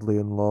madly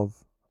in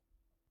love.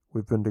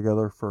 We've been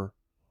together for,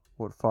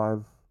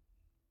 5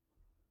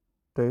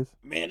 days?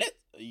 Minute?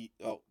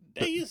 Oh,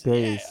 days?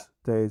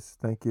 Days,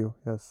 thank you,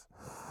 yes.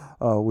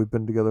 We've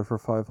been together for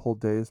 5 whole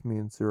days, me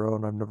and Zero,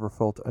 and I've never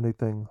felt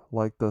anything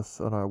like this,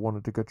 and I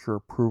wanted to get your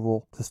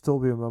approval to still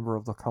be a member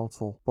of the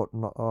council, but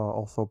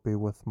also be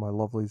with my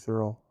lovely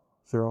Zero.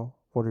 Zero,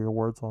 what are your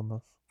words on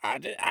this?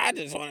 I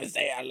just want to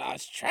say I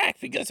lost track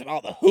because of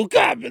all the hookah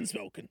I've been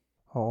smoking.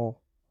 Oh,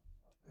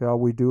 yeah,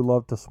 we do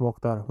love to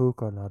smoke that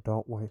hookah now,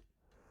 don't we?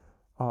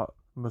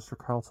 Mr.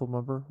 Council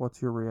Member, what's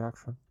your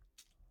reaction?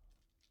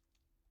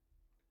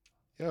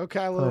 You know,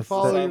 Kylo, Nice.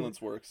 follow your,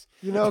 Silence works.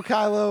 you know,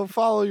 Kylo,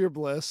 follow your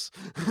bliss.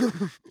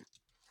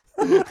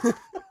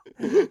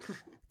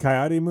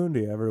 Coyote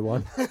Mundi,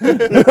 everyone.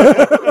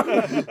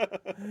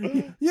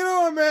 You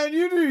know what, man?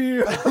 You do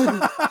you.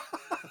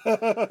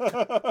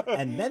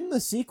 And then the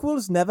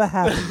sequels never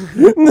happen.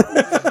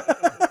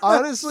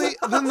 Honestly,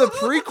 then the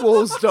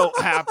prequels don't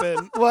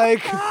happen.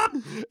 Like,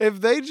 if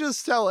they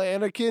just tell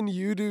Anakin,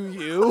 you do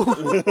you,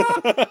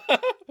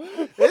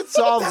 it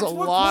solves That's a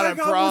what lot of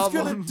Qui-Gon problems.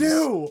 was gonna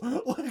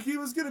do. Like, he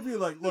was gonna be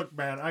like, "Look,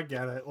 man, I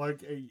get it."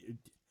 Like,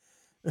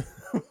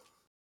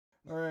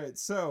 all right.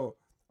 So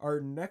our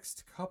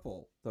next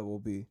couple that we'll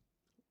be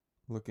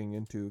looking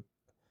into,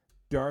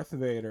 Darth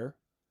Vader.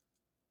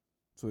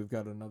 So we've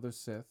got another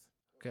Sith,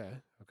 Okay.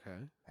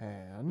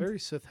 and Very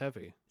Sith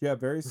heavy. yeah,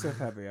 very Sith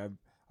heavy.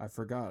 I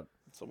forgot.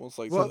 It's almost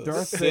like Well, the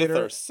Darth Sith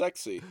Vader- are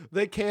sexy.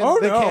 They can Oh,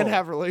 they can no.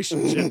 have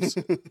relationships.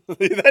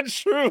 That's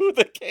true.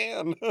 They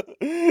can.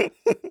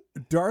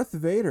 Darth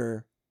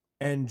Vader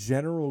and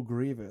General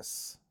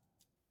Grievous.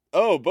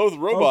 Oh, both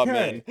robot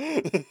Okay.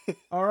 men.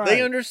 All right.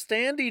 They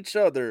understand each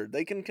other.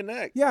 They can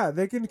connect. Yeah,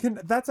 they can.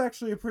 That's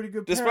actually a pretty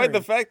good. Despite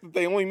the pairing. fact that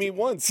they only meet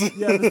once.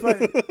 Yeah,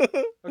 despite-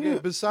 Okay,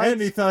 And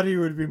besides he thought he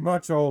would be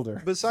much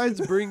older.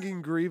 besides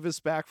bringing Grievous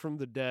back from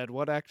the dead,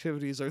 what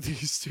activities are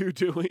these two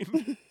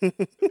doing?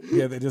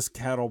 Yeah, they just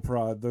cattle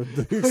prod the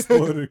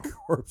exploded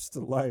corpse to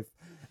life,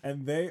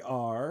 and they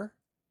are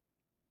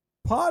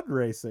pod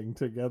racing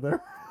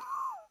together.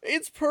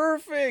 It's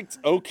perfect.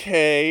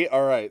 Okay.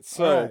 All right.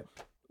 So All right.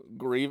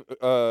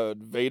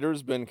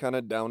 Vader's been kind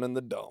of down in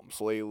the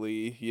dumps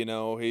lately. You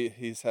know,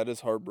 he's had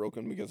his heart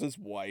broken because his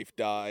wife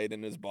died,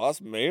 and his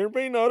boss may or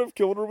may not have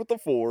killed her with the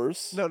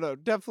Force. No,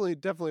 definitely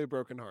a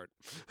broken heart.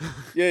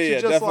 Yeah, She yeah,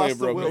 just definitely lost a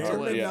the broken will to heart.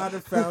 May live. or may Yeah. not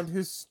have found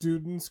his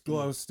student's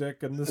glow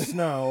stick in the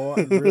snow,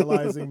 and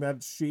realizing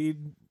that she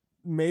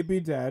may be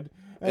dead.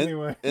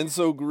 Anyway, And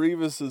so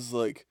Grievous is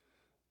like,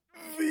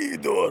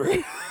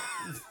 Vader.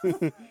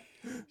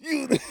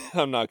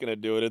 I'm not gonna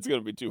do it. It's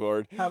gonna be too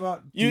hard. how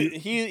about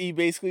He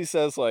basically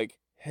says like,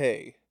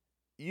 hey,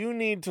 you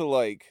need to,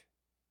 like,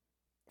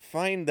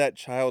 find that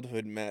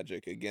childhood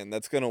magic again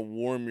that's gonna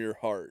warm your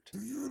heart.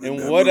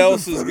 And what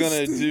else is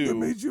gonna do?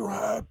 Made you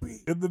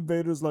happy. And then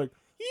Vader's like,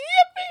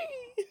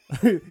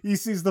 Yippee! he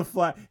sees the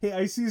flat. Hey,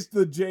 I sees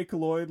the Jake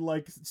Lloyd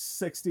like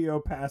 60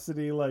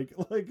 opacity like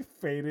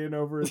fade in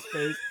over his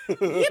face.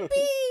 Yippee!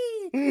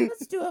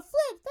 Let's do a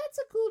flip. That's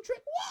a cool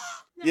trick.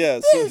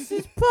 Yes. This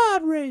is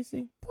pod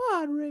racing.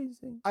 Pod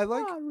racing. I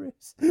like pod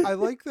racing. I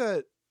like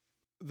that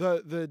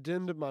the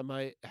addendum I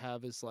might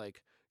have is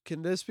like,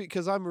 can this be,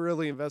 because I'm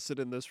really invested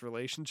in this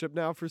relationship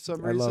now for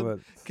some reason. I love it.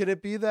 Can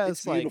it be that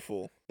It's like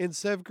beautiful.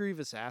 instead of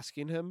Grievous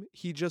asking him,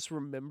 he just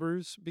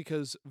remembers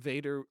because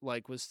Vader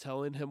like was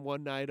telling him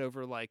one night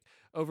over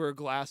a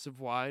glass of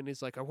wine,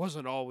 he's like, I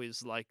wasn't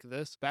always like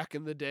this. Back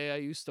in the day I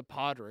used to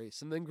pod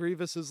race. And then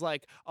Grievous is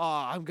like,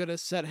 I'm gonna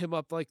set him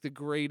up like the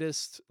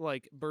greatest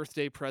like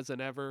birthday present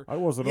ever. I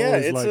wasn't Yeah,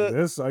 always it's like a-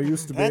 this. I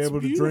used to be that's able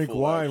to drink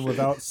beautiful, wine actually.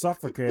 without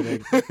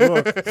suffocating.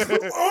 Look.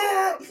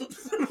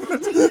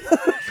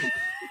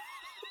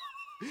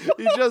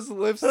 He just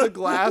lifts the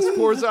glass,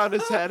 pours on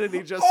his head, and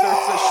he just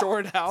starts to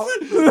short out.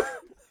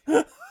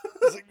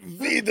 It's like,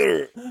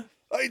 Vader,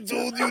 I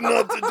told you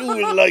not to do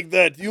it like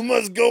that. You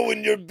must go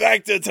in your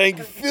Bacta tank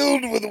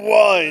filled with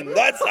wine.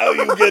 That's how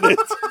you get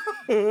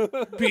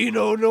it.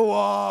 Pinot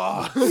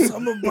Noir.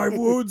 Some of my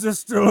wounds are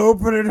still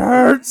open. It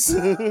hurts.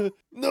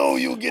 No,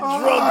 you get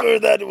drunker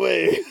that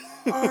way.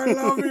 I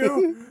love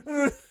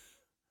you.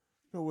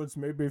 No one's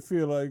made me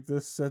feel like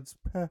this since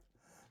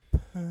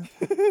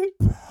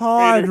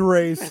pod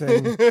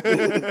racing.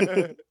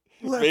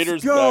 Let's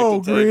Vader's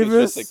go, Bacta tank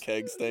Grievous. is just a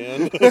keg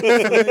stand.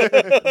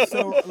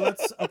 So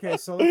let's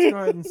go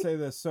ahead and say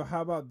this. So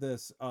how about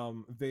this?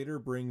 Vader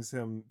brings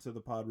him to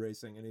the pod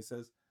racing, and he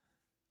says,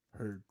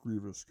 "Hey,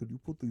 Grievous, could you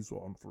put these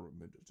on for a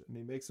minute?" And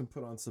he makes him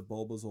put on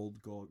Sebulba's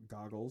old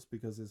goggles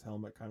because his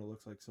helmet kind of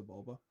looks like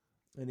Sebulba.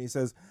 And he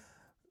says,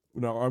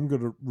 "Now I'm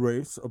gonna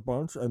race a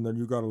bunch, and then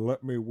you gotta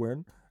let me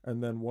win.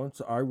 And then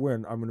once I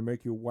win, I'm gonna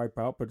make you wipe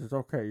out. But it's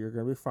okay. You're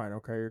gonna be fine.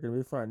 Okay, you're gonna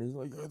be fine." He's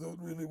like, "I don't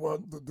really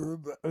want to do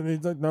that." And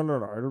he's like, "No,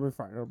 it'll be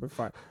fine. It'll be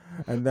fine."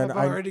 And then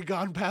I've already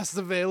gone past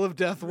the veil of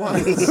death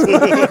once.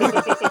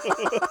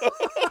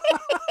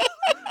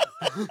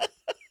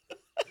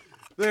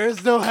 There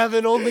is no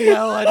heaven, only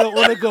hell. I don't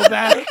want to go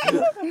back.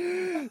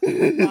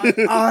 My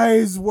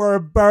eyes were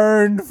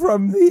burned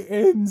from the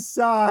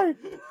inside.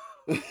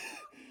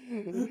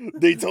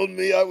 They told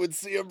me I would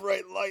see a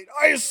bright light.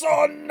 I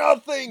saw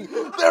nothing.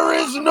 There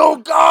is no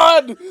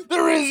God.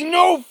 There is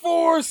no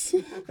force.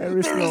 There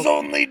is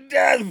only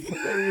death.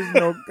 There is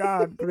no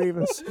God,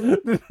 Grievous.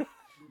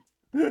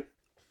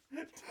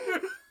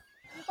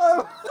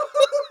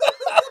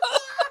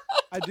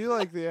 I do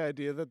like the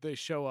idea that they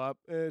show up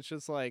and it's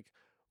just like,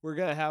 we're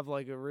going to have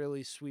like a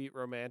really sweet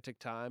romantic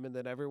time. And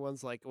then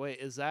everyone's like, wait,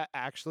 is that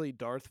actually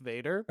Darth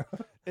Vader?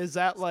 Is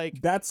that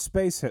like... That's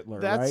Space Hitler,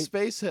 That's right?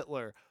 Space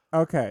Hitler.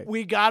 Okay.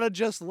 We got to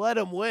just let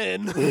him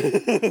win.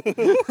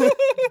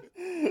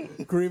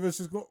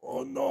 Grievous is going,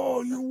 "Oh no,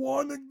 you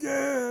won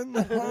again."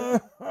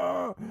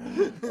 I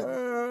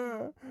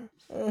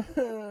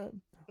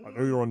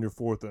know you're on your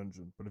fourth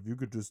engine, but if you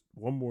could just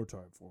one more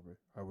time for me,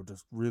 I would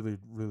just really,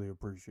 really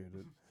appreciate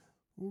it.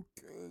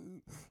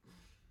 Okay.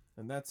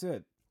 And that's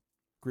it.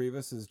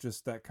 Grievous is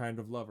just that kind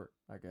of lover,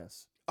 I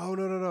guess. Oh,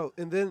 no.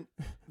 And then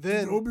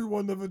Did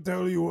Obi-Wan never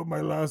tell you what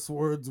my last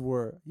words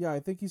were? Yeah, I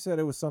think he said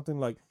it was something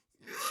like...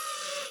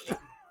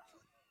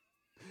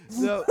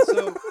 No,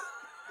 so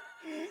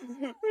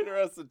Vader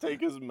has to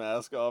take his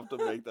mask off to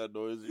make that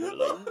noise.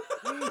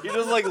 He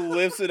just like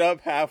lifts it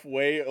up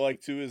halfway, like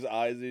to his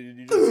eyes, and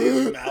you just see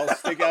his mouth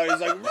stick out. He's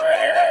like,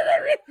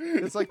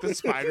 it's like the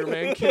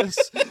Spider-Man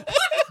kiss,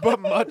 but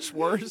much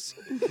worse.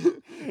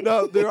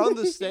 No, they're on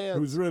the stand.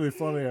 It was really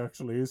funny,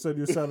 actually. He said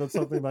you sounded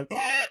something like...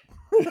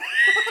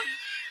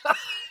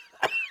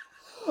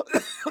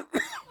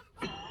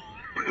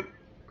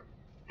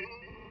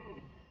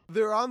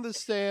 They're on the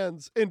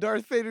stands, and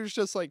Darth Vader's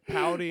just like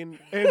pouting,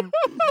 and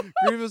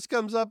Grievous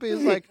comes up and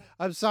he's like,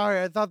 "I'm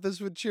sorry, I thought this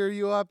would cheer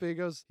you up." And he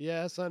goes,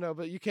 "Yes, I know,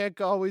 but you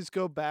can't always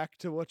go back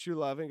to what you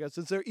love." And he goes,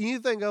 "Is there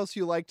anything else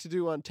you like to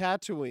do on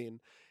Tatooine?"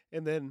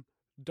 And then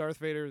Darth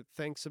Vader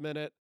thinks a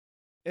minute,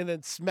 and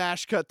then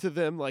smash cut to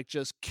them like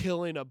just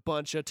killing a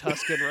bunch of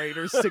Tusken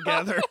Raiders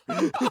together.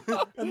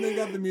 And they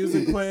got the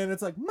music playing.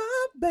 It's like,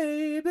 "My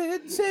baby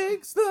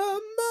takes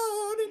the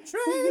morning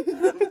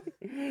train."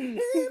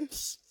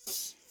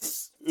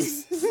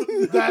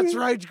 That's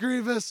right,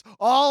 Grievous.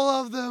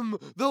 All of them.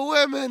 The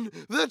women,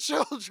 the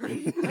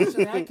children.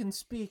 Actually, I can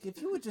speak.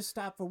 If you would just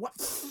stop for what?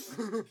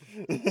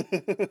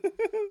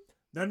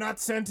 They're not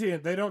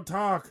sentient. They don't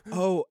talk.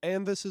 Oh,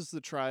 and this is the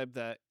tribe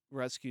that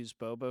rescues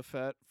Boba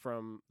Fett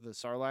from the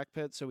Sarlacc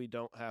pit, so we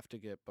don't have to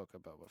get Book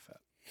of Boba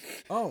Fett.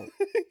 Oh.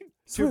 Two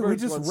Sweet, we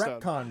birds, just one stone.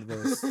 retconned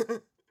this.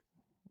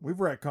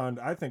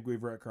 I think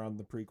we've retconned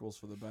the prequels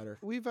for the better.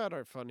 We've had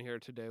our fun here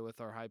today with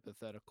our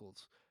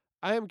hypotheticals.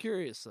 I am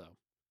curious, though.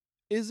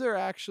 Is there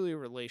actually a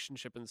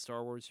relationship in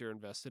Star Wars you're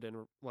invested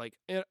in, like,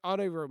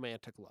 on a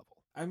romantic level?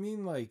 I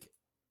mean, like,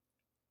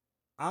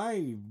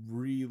 I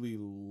really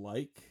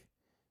like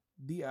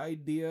the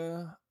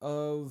idea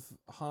of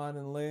Han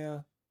and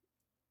Leia,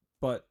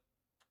 but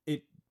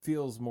it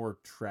feels more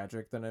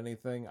tragic than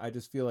anything. I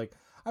just feel like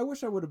I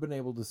wish I would have been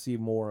able to see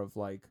more of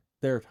like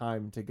their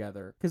time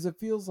together, because it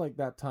feels like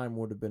that time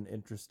would have been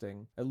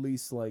interesting, at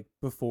least like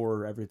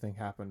before everything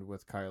happened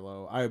with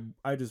Kylo.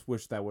 I just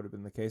wish that would have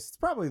been the case. It's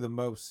probably the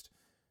most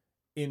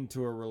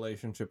into a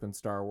relationship in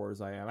Star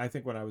Wars I am. I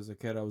think when I was a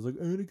kid I was like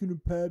Anakin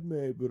and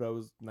Padme, but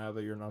now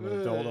that you're not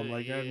an adult I'm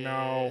like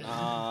no.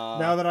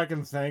 Now that I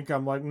can think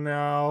I'm like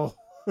no.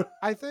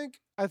 I think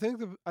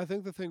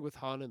the thing with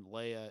Han and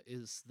Leia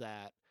is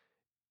that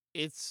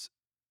it's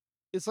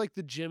like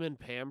the Jim and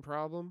Pam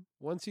problem.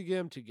 Once you get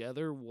them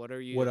together, what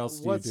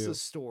else do what's the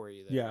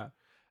story there? Yeah.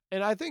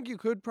 And I think you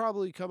could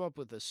probably come up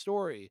with a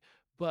story,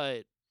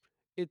 but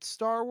it's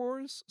Star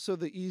Wars, so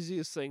the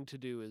easiest thing to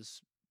do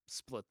is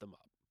split them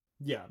up.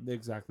 Yeah,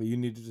 exactly. You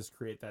need to just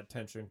create that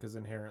tension because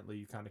inherently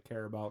you kind of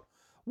care about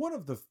one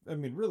of the,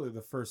 really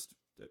the first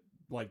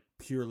like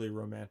purely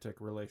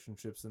romantic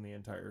relationships in the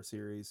entire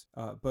series.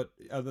 But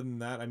other than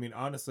that,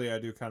 honestly, I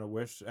do kind of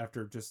wish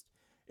after just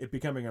it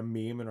becoming a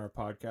meme in our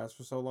podcast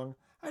for so long,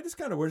 I just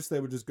kind of wish they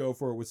would just go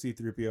for it with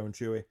C-3PO and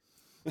Chewie.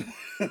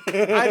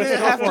 I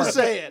didn't have to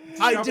say it.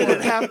 I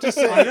didn't have to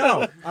say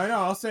it. I know.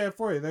 I'll say it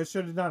for you. They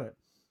should have done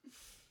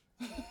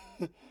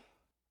it.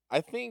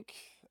 I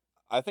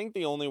think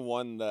the only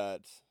one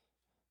that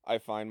I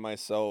find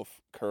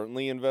myself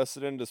currently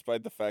invested in,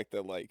 despite the fact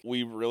that like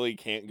we really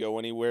can't go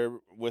anywhere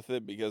with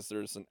it because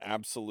there's an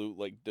absolute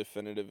like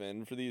definitive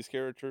end for these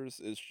characters,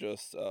 is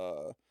just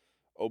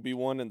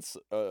Obi-Wan and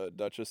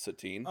Duchess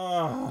Satine.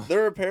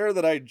 They're a pair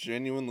that I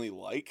genuinely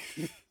like.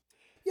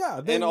 Yeah,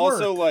 they and work.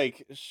 Also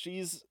like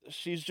she's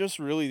just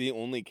really the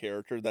only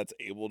character that's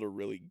able to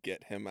really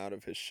get him out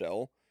of his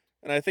shell.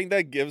 And I think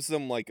that gives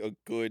them like a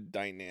good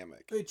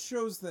dynamic. It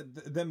shows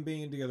that them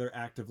being together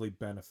actively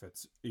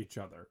benefits each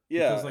other.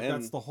 Yeah, because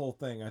that's the whole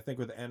thing. I think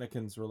with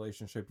Anakin's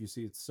relationship, you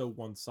see it's so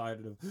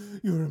one-sided of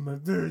you're in my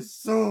very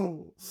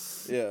soul,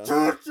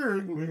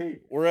 torturing me.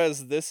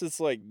 Whereas this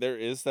is like there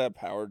is that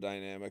power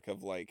dynamic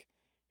of like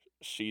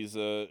she's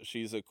a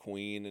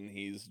queen and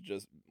he's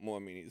just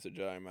he's a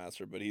Jedi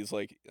Master, but he's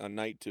like a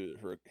knight to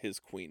his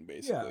queen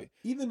basically.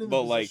 Yeah, even in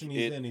the position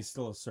he's in, he's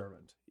still a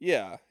servant.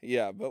 Yeah,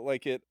 but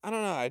like I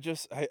don't know,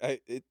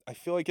 I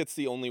feel like it's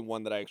the only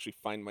one that I actually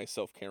find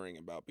myself caring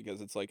about,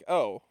 because it's like,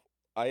 oh,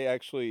 I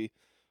actually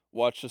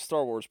watched a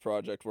Star Wars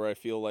project where I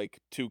feel like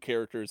two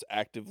characters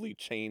actively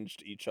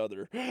changed each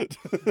other.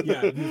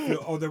 Yeah, you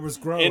feel, there was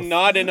growth. And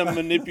not in a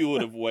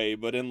manipulative way,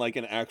 but in like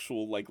an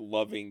actual like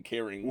loving,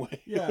 caring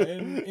way. Yeah,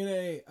 in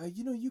a,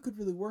 you could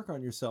really work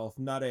on yourself,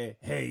 not a,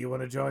 hey, you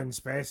want to join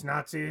Space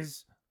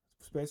Nazis?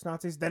 Space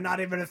Nazis? They're not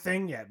even a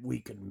thing yet. We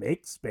can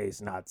make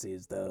Space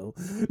Nazis, though.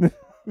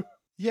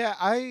 Yeah,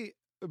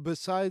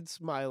 besides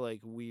my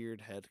like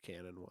weird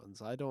headcanon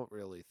ones, I don't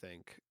really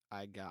think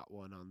I got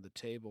one on the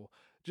table.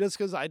 Just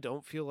because I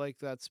don't feel like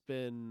that's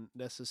been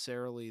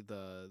necessarily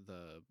the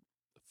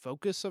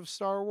focus of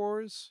Star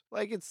Wars.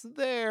 Like, it's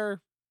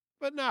there,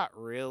 but not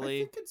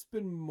really. I think it's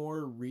been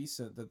more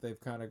recent that they've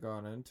kind of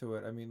gone into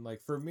it. I mean,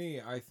 like, for me,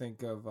 I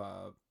think of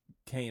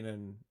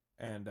Kanan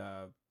and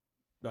oh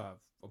my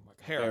God,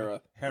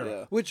 Hera.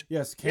 Yeah. Which,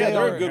 yes, Kanan,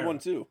 they're a good one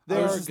too.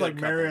 I was just like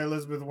couple. Mary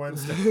Elizabeth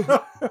Winstead.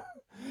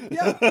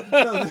 Yeah.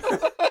 No,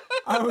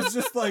 I was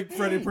just like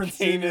Freddie Prinze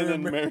Jr.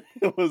 and Mary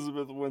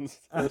Elizabeth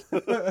Winstead.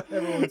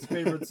 Everyone's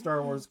favorite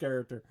Star Wars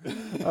character.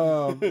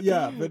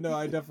 Yeah, but no,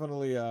 I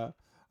definitely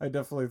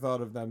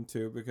thought of them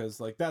too, because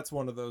like that's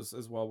one of those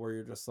as well where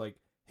you're just like,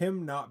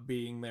 him not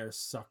being there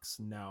sucks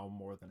now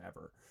more than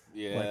ever.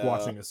 Yeah. Like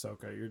watching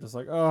Ahsoka, you're just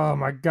like, oh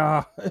my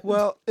God.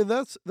 Well, and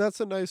that's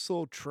a nice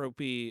little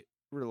tropey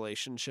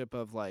relationship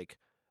of like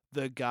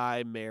the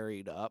guy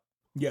married up.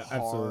 Yeah,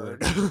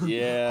 hard. absolutely.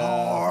 Yeah.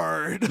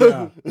 Hard.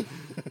 Yeah.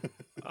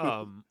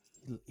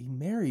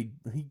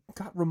 He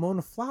got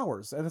Ramona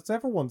Flowers, and that's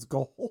everyone's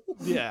goal.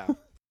 Yeah.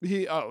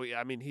 He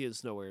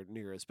is nowhere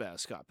near as bad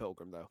as Scott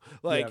Pilgrim though.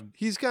 Like,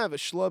 he's kind of a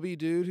schlubby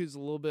dude who's a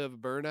little bit of a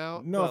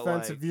burnout. No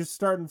offense, like, if you're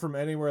starting from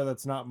anywhere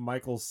that's not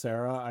Michael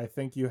Cera, I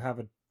think you have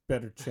a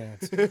better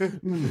chance.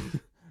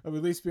 Of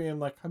at least being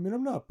like,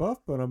 I'm not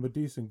buff, but I'm a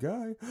decent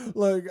guy.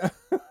 Like,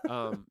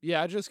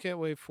 yeah, I just can't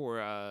wait for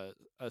a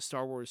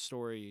Star Wars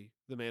story,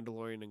 The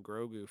Mandalorian and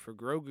Grogu, for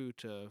Grogu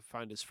to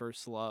find his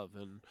first love,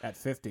 and at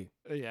 50.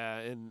 Yeah,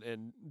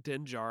 and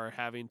Din Djarin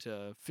having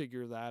to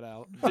figure that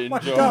out. Din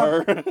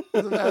Djarin.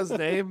 Isn't that his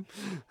name?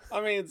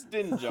 I mean, it's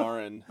Din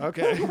Djarin.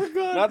 Okay.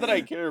 Not that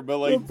I care, but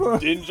like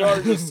Din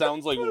Djarin just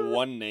sounds like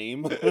one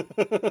name.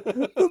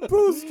 The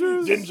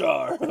boosters. Din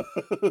Djarin.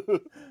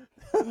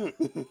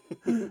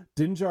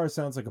 Din Djarin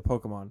sounds like a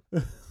Pokemon.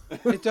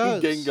 It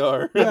does.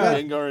 Gengar. Yeah.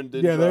 Gengar and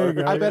Din Djarin. Yeah, there you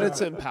go. I bet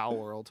it's in Pal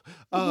World.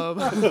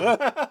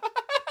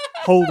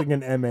 Holding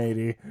an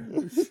M80.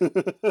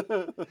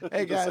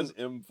 Hey guys, just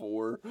an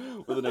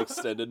M4 with an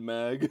extended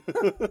mag.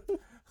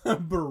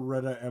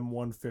 Beretta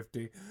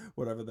M150,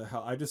 whatever the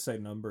hell. I just say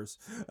numbers.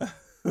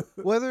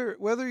 Whether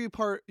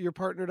you're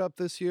partnered up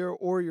this year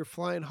or you're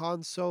flying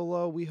Han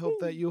Solo, we hope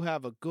that you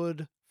have a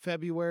good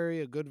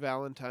February, a good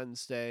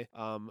Valentine's Day.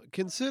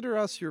 Consider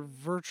us your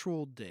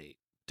virtual date.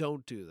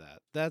 Don't do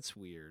that. That's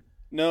weird.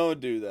 No,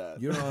 do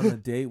that. You're on a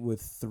date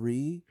with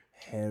 3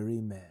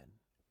 hairy men.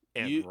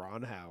 And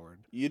Ron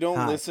Howard. You don't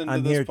Hi, listen to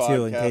I'm this here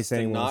too, in podcast case to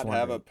anyone was not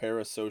have a wondering.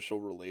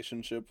 parasocial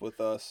relationship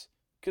with us.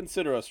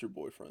 Consider us your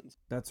boyfriends.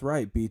 That's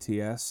right,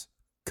 BTS.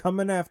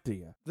 Coming after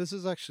you. This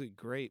is actually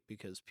great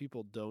because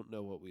people don't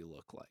know what we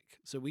look like.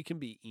 So we can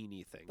be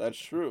anything. That's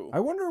true. I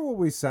wonder what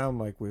we sound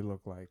like we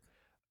look like.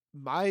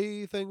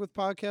 My thing with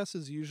podcasts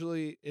is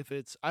usually if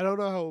it's, I don't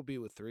know how it will be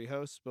with 3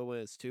 hosts, but when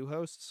it's 2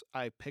 hosts,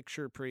 I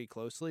picture pretty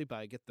closely, but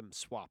I get them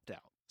swapped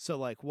out. So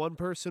like one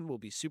person will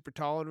be super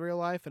tall in real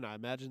life and I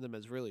imagine them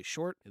as really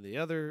short, and the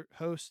other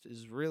host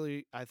is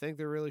really, I think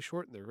they're really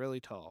short and they're really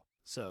tall.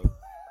 So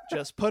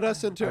just put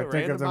us into a I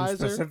think of them randomizer.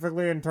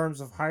 specifically in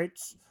terms of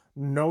heights.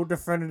 No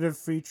definitive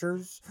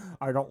features.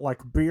 I don't like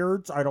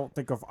beards. I don't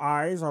think of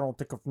eyes. I don't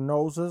think of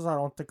noses. I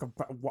don't think of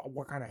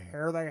what kind of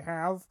hair they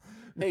have.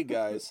 Hey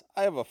guys,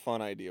 I have a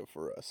fun idea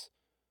for us.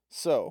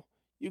 So,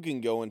 you can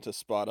go into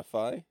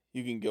Spotify,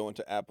 you can go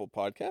into Apple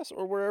Podcasts,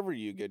 or wherever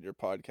you get your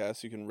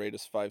podcasts. You can rate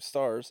us 5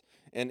 stars,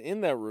 and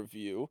in that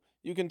review,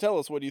 you can tell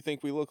us what you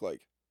think we look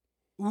like.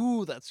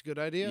 Ooh, that's a good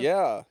idea.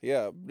 Yeah.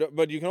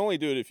 But you can only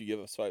do it if you give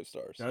us 5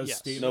 stars. Does Yes.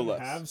 Steven No less.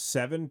 have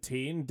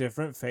 17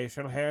 different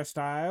facial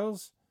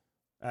hairstyles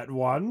at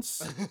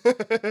once?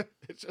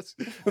 It's just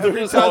They're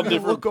every just all time you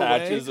different look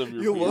patches away, of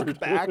your you beard. look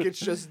back, it's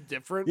just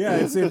different. Yeah,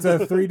 it's a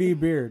 3D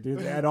beard.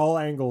 At all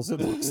angles, it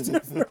looks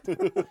different.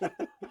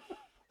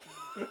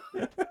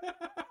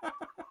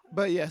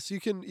 But yes, you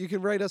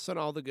can rate us on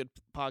all the good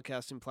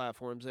podcasting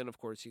platforms, and of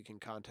course you can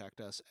contact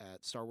us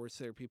at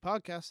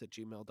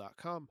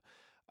starwarstherapypodcast@gmail.com.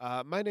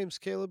 My name's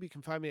Caleb. You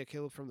can find me at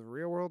Caleb from the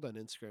Real World on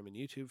Instagram and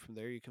YouTube. From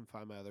there you can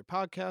find my other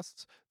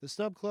podcasts, The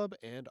Snub Club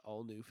and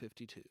All New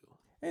 52.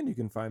 And you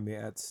can find me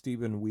at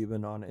Stephen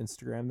Weeben on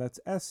Instagram. That's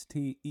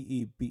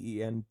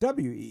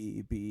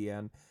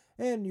SteebenWeeben.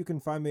 And you can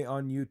find me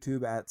on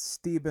YouTube at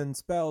Steben,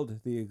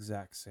 spelled the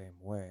exact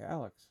same way.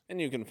 Alex. And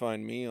you can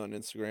find me on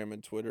Instagram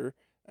and Twitter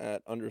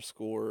at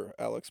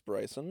 _Alex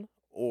Bryson,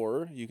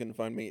 or you can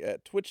find me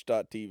at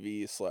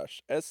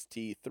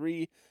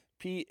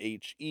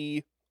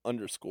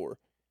twitch.tv/ST3PHE_.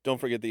 Don't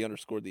forget the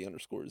underscore. The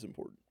underscore is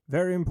important.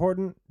 Very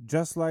important,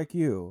 just like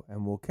you.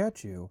 And we'll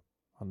catch you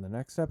on the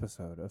next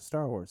episode of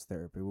Star Wars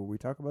Therapy, where we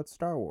talk about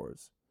Star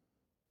Wars.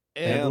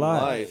 And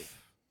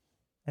life.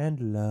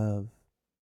 And love.